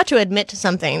something. I'm about to admit to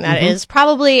something that is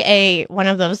probably one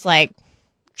of those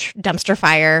dumpster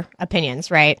fire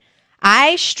opinions, right?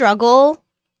 I struggle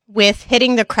with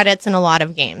hitting the credits in a lot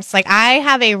of games. I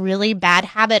have a really bad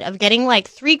habit of getting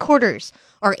 3/4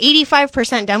 or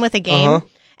 85% done with a game,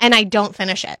 and I don't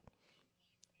finish it.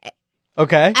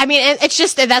 Okay. I mean, it's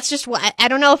just, that's just what, I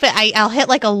don't know if I'll hit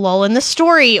a lull in the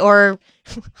story or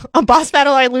a boss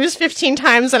battle I lose 15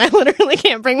 times and I literally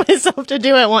can't bring myself to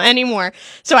do it anymore.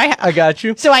 So I got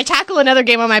you. So I tackle another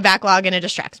game on my backlog and it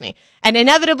distracts me. And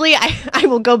inevitably I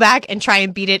will go back and try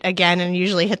and beat it again and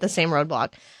usually hit the same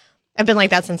roadblock. I've been like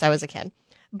that since I was a kid.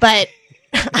 But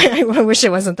I wish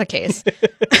it wasn't the case.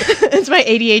 It's my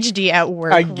ADHD at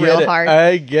work real hard.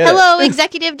 I get Hello,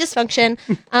 executive dysfunction.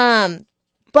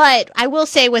 But I will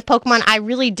say with Pokemon, I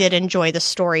really did enjoy the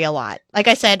story a lot. Like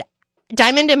I said,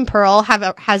 Diamond and Pearl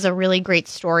has a really great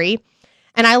story.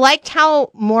 And I liked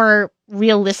how more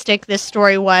realistic this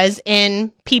story was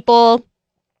in people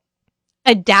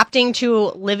adapting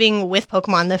to living with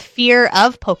Pokemon, the fear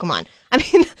of Pokemon. I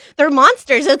mean, they're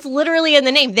monsters. It's literally in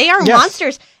the name. They are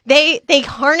monsters. They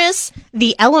harness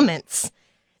the elements.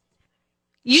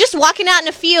 You're just walking out in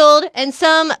a field and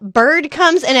some bird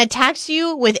comes and attacks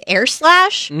you with air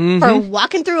slash for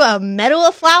walking through a meadow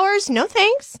of flowers. No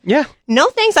thanks. Yeah. No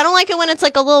thanks. I don't like it when it's a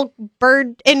little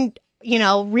bird in,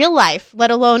 real life, let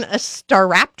alone a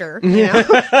Staraptor,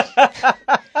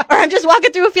 Or I'm just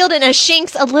walking through a field and a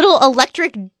Shinx, a little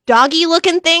electric doggy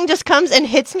looking thing just comes and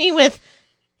hits me with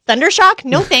Thundershock.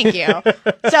 No thank you.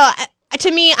 So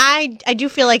to me, I do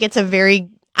feel like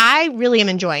I really am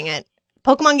enjoying it.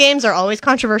 Pokemon games are always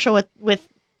controversial with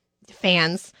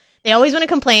fans They always want to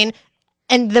complain.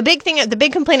 And the big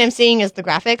complaint I'm seeing is the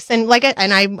graphics.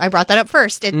 And I brought that up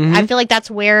first. I feel like that's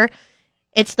where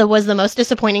was the most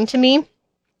disappointing to me.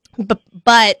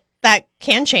 But that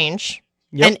can change.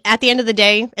 Yep. And at the end of the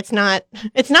day, it's not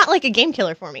like a game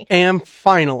killer for me. And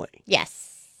finally. Yes.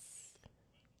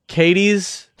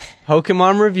 Katie's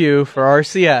Pokemon review for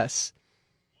RCS.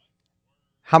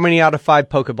 How many out of 5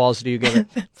 Pokeballs do you give it?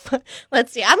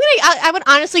 Let's see. I would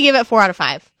honestly give it 4 out of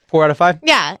 5. 4 out of 5?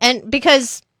 Yeah. And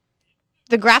because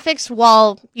the graphics,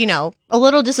 while, a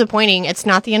little disappointing, it's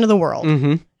not the end of the world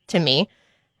to me.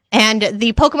 And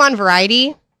the Pokemon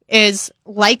variety is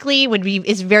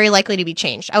very likely to be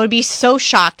changed. I would be so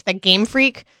shocked that Game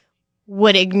Freak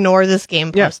would ignore this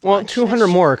game post. Well, 200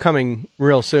 more are coming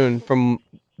real soon from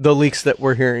the leaks that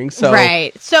we're hearing. So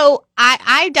right. So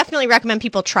I definitely recommend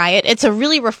people try it. It's a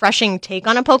really refreshing take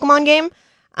on a Pokemon game.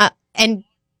 And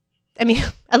I mean,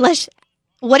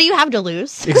 what do you have to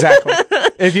lose? Exactly.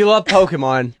 If you love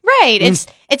Pokemon. Right.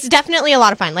 It's definitely a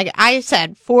lot of fun. Like I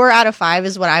said, 4 out of 5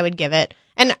 is what I would give it.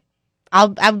 And I'll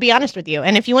be honest with you.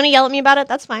 And if you want to yell at me about it,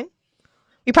 that's fine.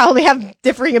 We probably have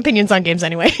differing opinions on games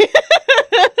anyway.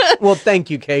 Well, thank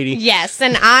you, Katie. Yes,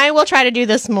 and I will try to do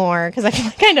this more because I feel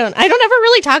like I don't ever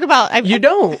really talk about. You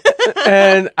don't,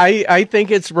 and I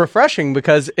think it's refreshing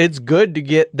because it's good to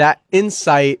get that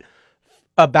insight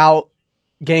about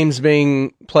games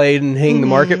being played and hitting the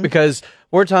market, because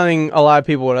we're telling a lot of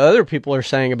people what other people are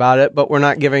saying about it, but we're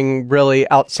not giving really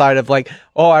outside of like,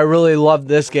 oh, I really love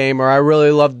this game or I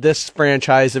really love this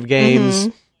franchise of games.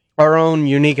 Our own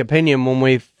unique opinion when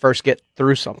we first get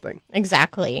through something.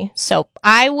 Exactly. So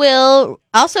I will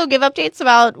also give updates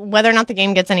about whether or not the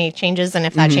game gets any changes and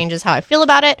if that changes how I feel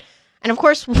about it. And of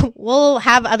course, we'll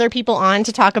have other people on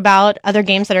to talk about other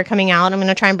games that are coming out. I'm going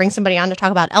to try and bring somebody on to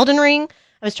talk about Elden Ring.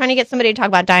 I was trying to get somebody to talk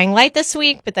about Dying Light this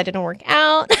week, but that didn't work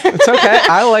out. It's okay.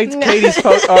 I liked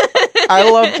I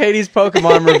love Katie's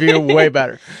Pokemon review way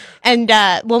better. And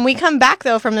when we come back,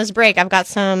 though, from this break,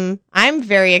 I'm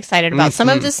very excited about some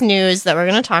of this news that we're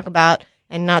going to talk about,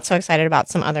 and not so excited about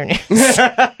some other news.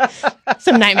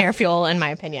 Some nightmare fuel, in my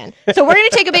opinion. So we're going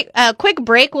to take a quick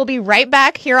break. We'll be right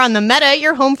back here on The Meta,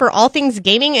 your home for all things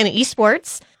gaming and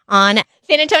esports, on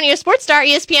San Antonio Sports Star,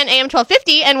 ESPN AM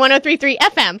 1250 and 103.3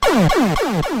 FM.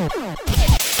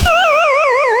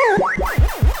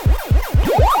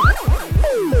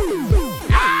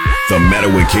 The Meta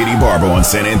with Katie Barber on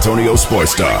San Antonio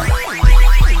Sports Star.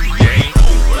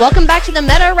 Welcome back to The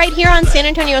Meta right here on San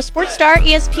Antonio Sports Star,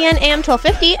 ESPN AM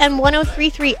 1250 and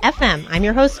 103.3 FM. I'm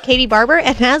your host, Katie Barber,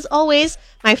 and as always,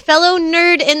 my fellow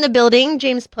nerd in the building,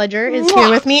 James Pledger, is here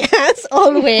with me as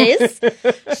always.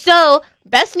 So,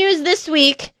 best news this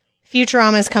week,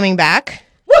 Futurama is coming back.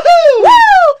 Woohoo! Woo!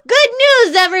 Good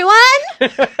news, everyone!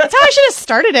 That's how I should have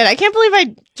started it. I can't believe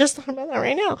I just thought about that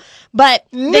right now.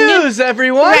 But news,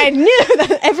 everyone! Right,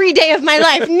 news every day of my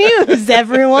life. News,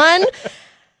 everyone!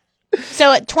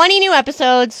 So, 20 new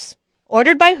episodes,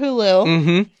 ordered by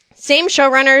Hulu. Same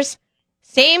showrunners,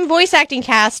 same voice acting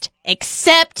cast,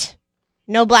 except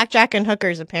no blackjack and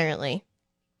hookers, apparently.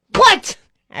 What?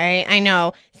 All right, I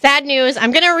know. Sad news.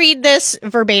 I'm going to read this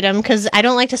verbatim because I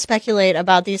don't like to speculate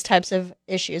about these types of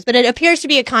issues, but it appears to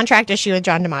be a contract issue with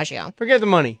John DiMaggio. Forget the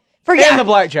money. And the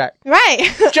blackjack.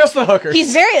 Right. Just the hookers.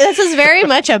 This is very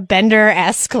much a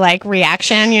Bender-esque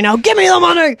reaction, give me the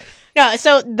money. No,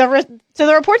 so the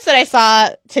reports that I saw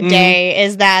today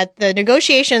is that the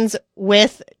negotiations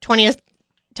with 20th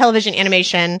Television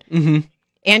Animation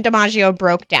and DiMaggio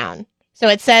broke down. So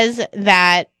it says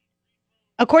that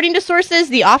according to sources,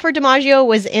 the offer DiMaggio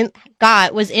was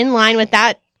in line with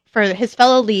that for his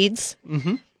fellow leads,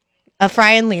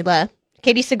 Fry and Leela,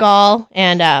 Katie Seagal,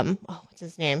 and what's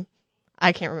his name?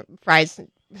 I can't remember Fry's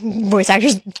voice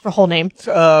actor's whole name.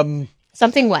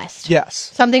 Something West. Yes.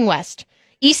 Something West.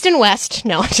 East and West.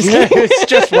 No, I'm just kidding. It's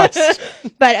just West.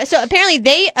 But so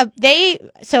apparently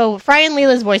so Fry and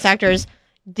Leela's voice actors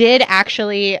did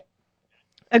actually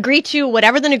agree to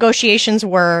whatever the negotiations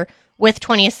were with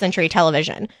 20th Century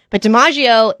Television. But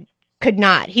DiMaggio could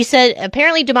not. He said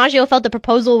apparently DiMaggio felt the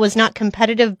proposal was not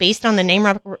competitive based on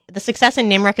the success and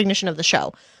name recognition of the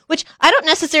show, which I don't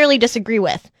necessarily disagree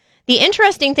with. The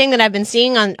interesting thing that I've been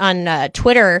seeing on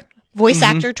Twitter, voice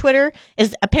actor Twitter,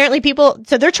 is apparently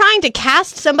so they're trying to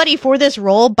cast somebody for this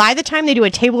role by the time they do a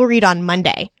table read on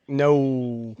Monday.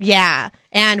 No. Yeah.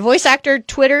 And voice actor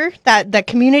Twitter, the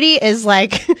community is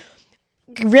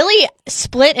really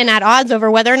split and at odds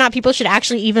over whether or not people should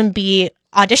actually even be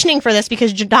auditioning for this,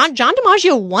 because John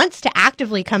DiMaggio wants to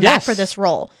actively come back for this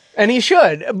role. And he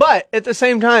should. But at the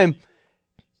same time,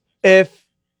 if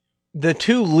the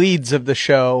two leads of the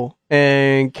show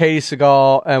and Katie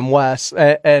Seagal and Wes.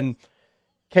 And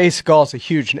Katie Seagal is a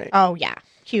huge name. Oh, yeah.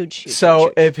 Huge. So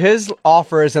huge. if his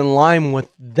offer is in line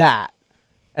with that,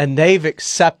 and they've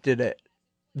accepted it,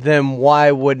 then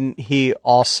why wouldn't he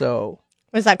also?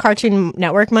 Was that Cartoon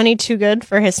Network money too good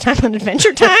for his time on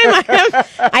Adventure Time?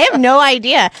 I have no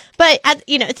idea. But,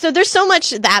 so there's so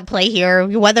much at play here,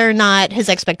 whether or not his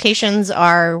expectations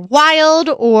are wild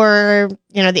or,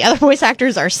 the other voice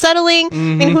actors are settling.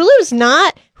 Mm-hmm. I mean,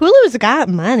 Hulu's got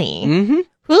money. Mm-hmm.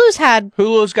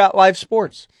 Hulu's got live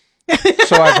sports.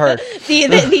 So I've heard.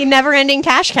 the never-ending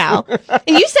cash cow.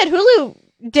 And you said Hulu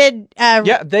did...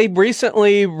 yeah, they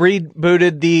recently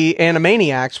rebooted the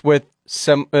Animaniacs with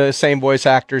some same voice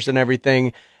actors and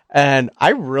everything, and I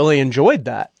really enjoyed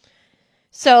that.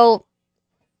 So,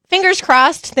 fingers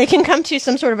crossed they can come to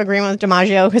some sort of agreement with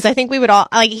DiMaggio, because I think we would all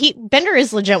Bender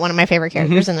is legit one of my favorite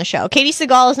characters in the show. Katie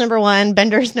Seagal is number 1,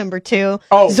 Bender's number 2,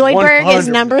 Zoidberg 100. is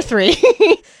number 3.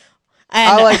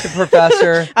 I like the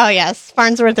professor. Oh yes,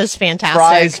 Farnsworth is fantastic.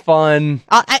 Fry's fun.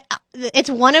 It's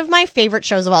one of my favorite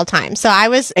shows of all time. So I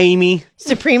was Amy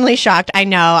supremely shocked. I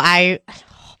know. I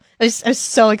was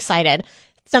so excited.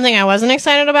 Something I wasn't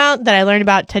excited about that I learned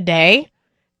about today.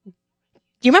 Do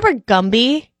you remember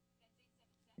Gumby?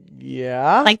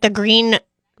 Yeah. Like the green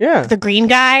Yeah. the green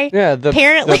guy? Yeah,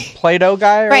 Apparently, the Play-Doh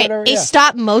guy or right, whatever. a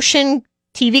stop motion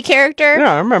TV character.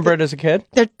 Yeah, I remember it as a kid.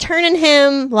 They're turning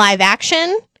him live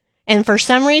action, and for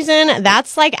some reason,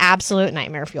 that's like absolute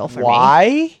nightmare fuel for me.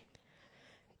 Why?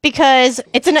 Because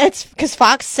it's because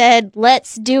Fox said,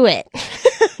 let's do it.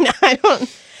 No, I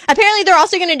don't. Apparently, they're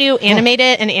also going to do an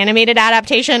animated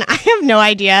adaptation. I have no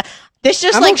idea. This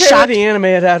just I'm like okay shocked. with the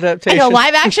animated adaptation. I know,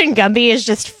 live action Gumby is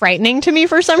just frightening to me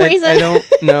for some reason. I don't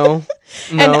know.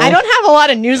 And I don't have a lot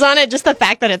of news on it, just the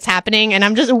fact that it's happening. And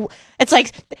it's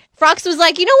like, Fox was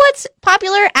like, you know what's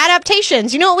popular?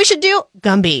 Adaptations. You know what we should do?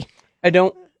 Gumby. I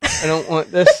don't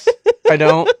want this. I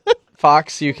don't.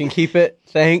 Fox, you can keep it.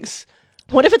 Thanks.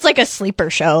 What if it's like a sleeper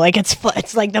show? Like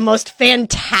it's like the most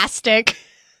fantastic.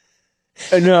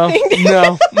 No.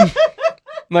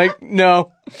 Like,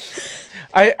 no.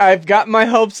 I've got my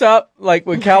hopes up, like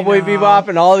with Cowboy Bebop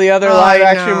and all the other live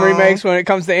action remakes when it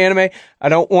comes to anime. I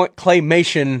don't want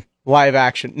claymation live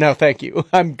action. No, thank you.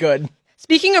 I'm good.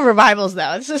 Speaking of revivals, though,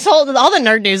 all the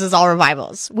nerd news is all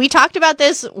revivals. We talked about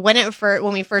this when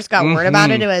we first got word about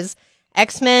it. It was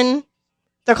X-Men.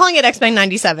 They're calling it X-Men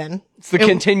 97. It's the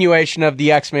continuation of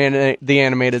the X-Men, the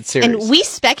animated series. And we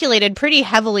speculated pretty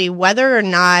heavily whether or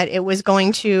not it was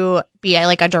going to be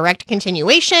like a direct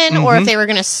continuation or if they were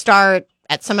going to start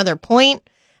at some other point.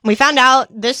 And we found out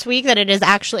this week that it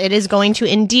is going to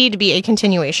indeed be a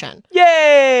continuation.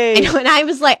 Yay! And I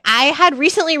was like, I had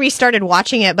recently restarted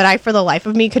watching it, but I, for the life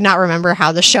of me, could not remember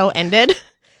how the show ended.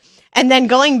 And then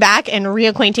going back and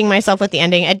reacquainting myself with the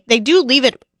ending, they do leave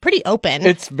it pretty open.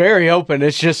 It's very open.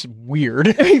 It's just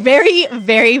weird. Very,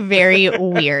 very, very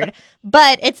weird.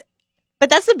 But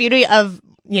that's the beauty of,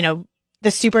 the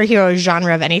superhero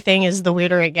genre of anything is the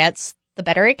weirder it gets, the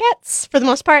better it gets, for the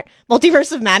most part.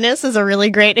 Multiverse of Madness is a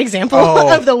really great example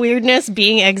of the weirdness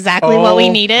being exactly what we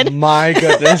needed. My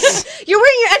goodness. You're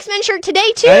wearing your X-Men shirt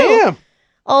today, too. I am.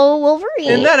 Oh,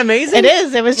 Wolverine. Isn't that amazing? It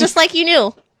is. It was just like you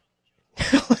knew.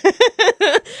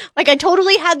 Like I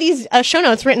totally had these show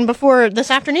notes written before this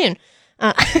afternoon.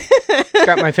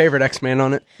 Got my favorite X-Man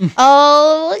on it.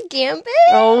 Oh, Gambit.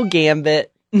 Oh,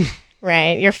 Gambit.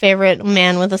 Right, your favorite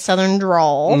man with a southern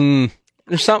drawl.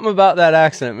 There's something about that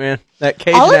accent, man. That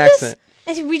Cajun accent.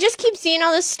 We just keep seeing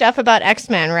all this stuff about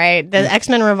X-Men, right? The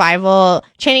X-Men revival.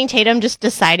 Channing Tatum just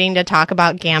deciding to talk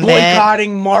about Gambit.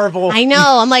 Boycotting Marvel. I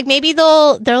know. I'm like, maybe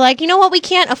they're like, you know what? We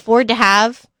can't afford to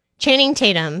have Channing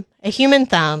Tatum, a human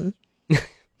thumb.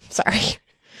 Sorry.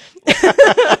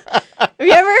 Have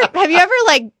you ever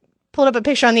like pulled up a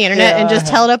picture on the internet and just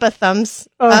held up a thumbs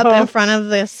up in front of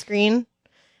the screen?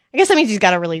 I guess that means he's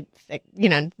got a really thick,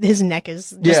 his neck is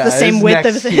just the same width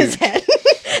of his head.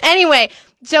 Anyway,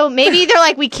 so maybe they're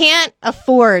like, we can't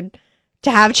afford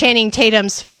to have Channing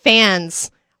Tatum's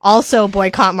fans also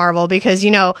boycott Marvel because,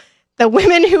 the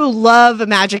women who love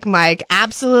Magic Mike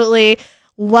absolutely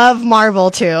love Marvel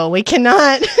too. We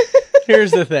cannot.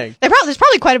 Here's the thing. There's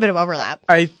probably quite a bit of overlap.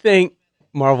 I think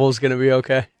Marvel's going to be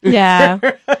okay. Yeah.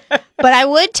 But I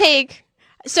would take...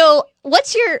 So,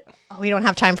 what's your... Oh, we don't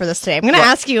have time for this today. I'm going to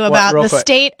ask you about the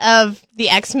state of the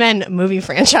X-Men movie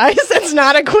franchise. That's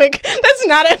not a quick...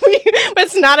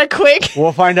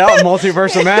 We'll find out in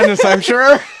Multiverse of Madness, I'm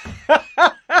sure.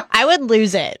 I would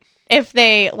lose it if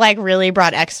they, really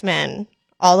brought X-Men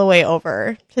all the way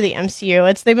over to the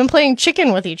MCU. They've been playing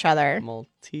chicken with each other.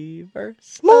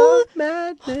 Multiverse of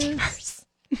Madness.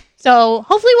 So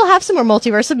hopefully we'll have some more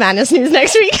Multiverse of Madness news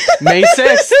next week. May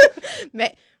 6th.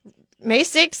 May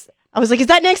 6th. I was like, is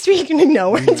that next week?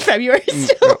 No, we're in February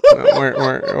still.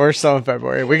 No, we're still in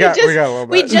February. We got a little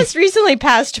bit. We just recently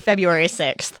passed February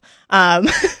 6th.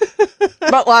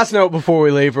 But last note before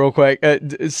we leave, real quick.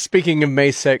 Speaking of May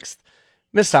 6th,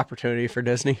 missed opportunity for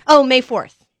Disney. Oh, May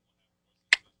 4th.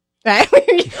 Right?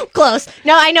 Close.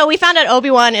 No, I know. We found out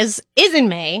Obi-Wan is in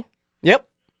May. Yep.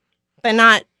 But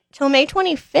not till May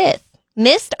 25th.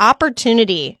 Missed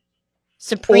opportunity.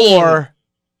 Supreme. Or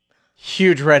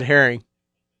huge red herring.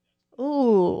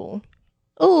 Ooh,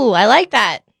 I like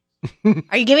that.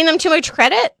 Are you giving them too much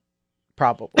credit?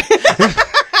 Probably.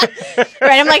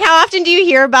 Right. I'm like, how often do you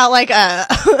hear about like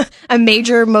a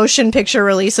major motion picture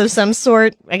release of some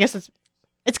sort? I guess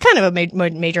it's kind of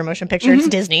a major motion picture. Mm-hmm. It's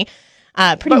Disney.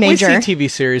 Pretty major. We see TV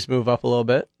series move up a little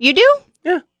bit. You do?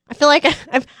 Yeah. I feel like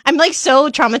I'm like so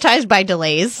traumatized by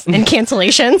delays and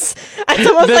cancellations. It's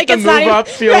almost like it's not even,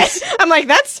 feels... right? I'm like,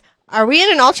 are we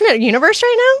in an alternate universe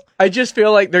right now? I just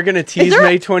feel like they're going to tease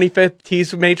May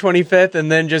 25th, and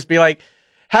then just be like,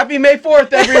 Happy May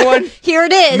 4th, everyone. Here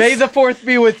it is. May the 4th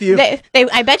be with you.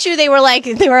 I bet you they were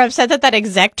upset that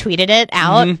exec tweeted it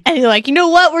out. Mm-hmm. And they're like, you know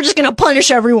what? We're just going to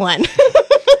punish everyone.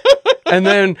 And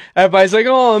then everybody's like,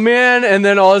 oh, man. And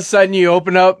then all of a sudden you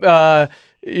open up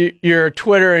your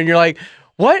Twitter and you're like,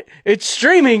 what? It's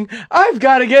streaming. I've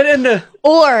got to get into...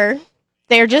 Or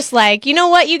they're just like, you know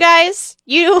what, you guys?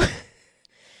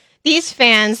 These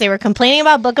fans, they were complaining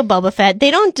about Book of Boba Fett. They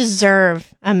don't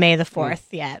deserve a May the 4th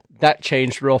yet. That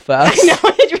changed real fast. I know,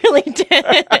 it really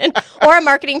did. Or a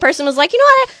marketing person was like, you know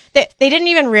what? They didn't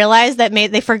even realize that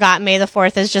they forgot May the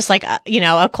 4th is just like,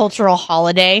 a cultural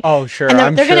holiday. Oh, sure. And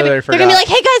I'm sure they forgot. They're going to be like,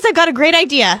 hey guys, I've got a great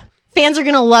idea. Fans are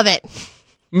going to love it.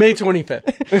 May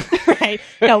 25th. Right.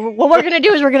 No, what we're going to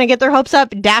do is we're going to get their hopes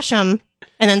up, dash them,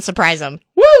 and then surprise them.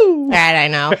 Woo! Right, I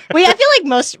know. I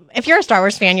feel like if you're a Star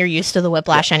Wars fan, you're used to the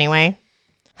whiplash anyway.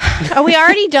 Are we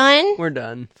already done? We're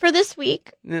done. For this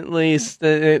week? At least. We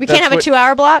can't have a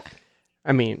 2-hour block?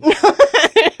 I mean.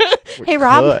 Hey,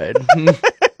 Rob.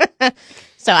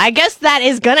 So I guess that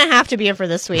is going to have to be it for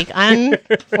this week,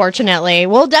 unfortunately.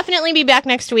 We'll definitely be back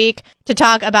next week to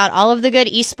talk about all of the good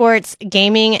esports,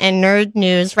 gaming, and nerd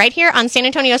news right here on San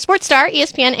Antonio Sports Star,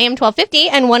 ESPN AM 1250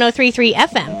 and 103.3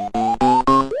 FM.